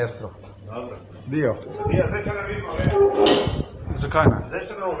 Ajde, maestro. Dobro. Dio. Ja, zdaj se ne vidimo več. Zakaj ne? Zdaj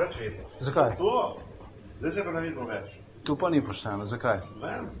se ne bomo več videli. Zakaj? To. Zdaj se pa ne vidimo več. Tu pa ni pošteno. Zakaj?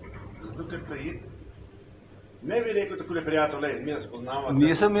 Vem. Zato, ker to je. Ne bi rekel tako le prijatelj, lej, mi nas poznamo.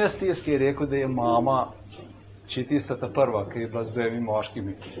 Nisem jaz tisti, ki je rekel, da je mama, če tista ta prva, ki je bila z dvemi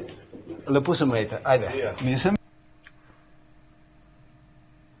moškimi. Lepo se mejte. Ajde. Ja. Nisem.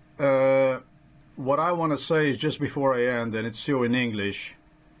 What I want to say is just before I end, and it's still in English.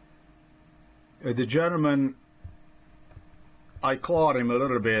 The gentleman, I caught him a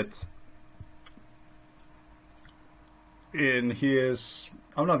little bit in his,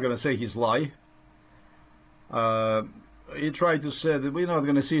 I'm not going to say his lie. He tried to say that we're not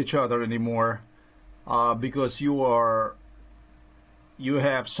going to see each other anymore because you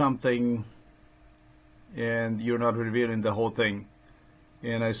have something and you're not revealing the whole thing.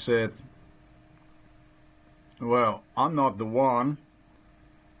 And I said, well, I'm not the one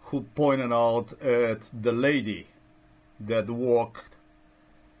who pointed out at the lady that walked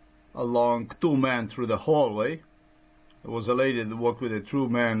along two men through the hallway. There was a lady that walked with a two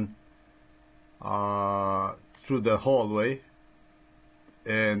men through the hallway,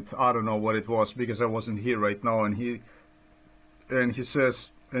 and I don't know what it was because I wasn't here right now. And he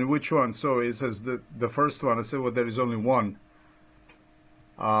says, and which one? So he says the first one. I said, well, there is only one.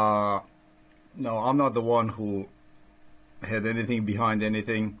 No, I'm not the one who had anything behind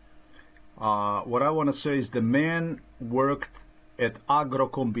anything. What I want to say is the man worked at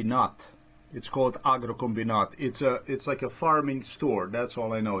Agrokombinat. It's called Agrokombinat. It's like a farming store. That's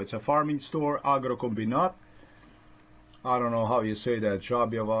all I know. It's a farming store, Agrokombinat. I don't know how you say that,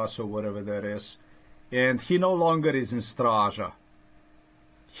 Straža Vavta or whatever that is. And he no longer is in Straža.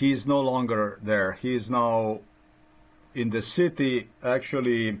 He's no longer there. He is now in the city,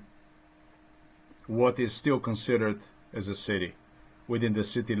 actually what is still considered as a city, within the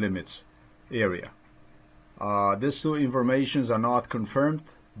city limits area. These two informations are not confirmed,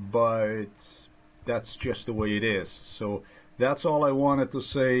 but that's just the way it is. So that's all I wanted to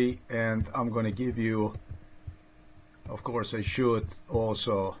say, and I'm going to give you, of course I should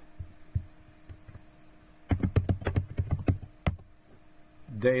also,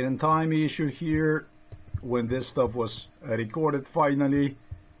 date and time issue here. When this stuff was recorded finally,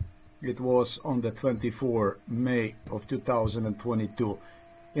 it was on the 24th May of 2022.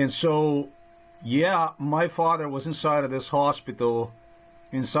 And so, yeah, my father was inside of this hospital,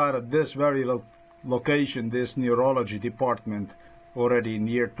 inside of this very location, this neurology department, already in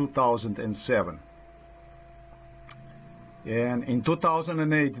year 2007. And in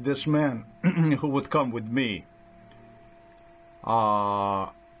 2008, this man who would come with me,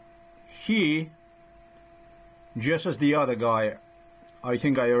 he, just as the other guy, I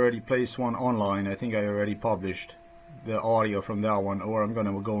think I already placed one online. I think I already published the audio from that one, or I'm going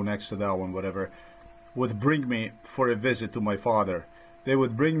to go next to that one, whatever, would bring me for a visit to my father. They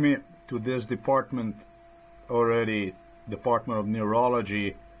would bring me to this department already, Department of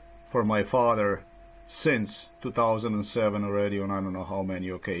Neurology, for my father since 2007 already on I don't know how many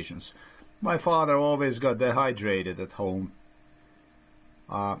occasions. My father always got dehydrated at home.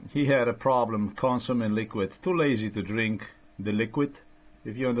 He had a problem consuming liquid, too lazy to drink the liquid,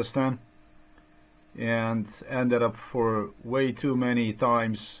 if you understand, and ended up for way too many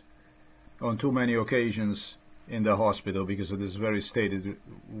times, on too many occasions, in the hospital because of this very stated,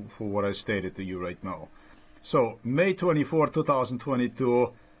 for what I stated to you right now. So, May 24,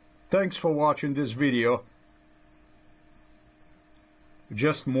 2022, thanks for watching this video.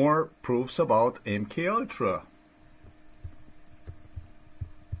 Just more proofs about MK Ultra.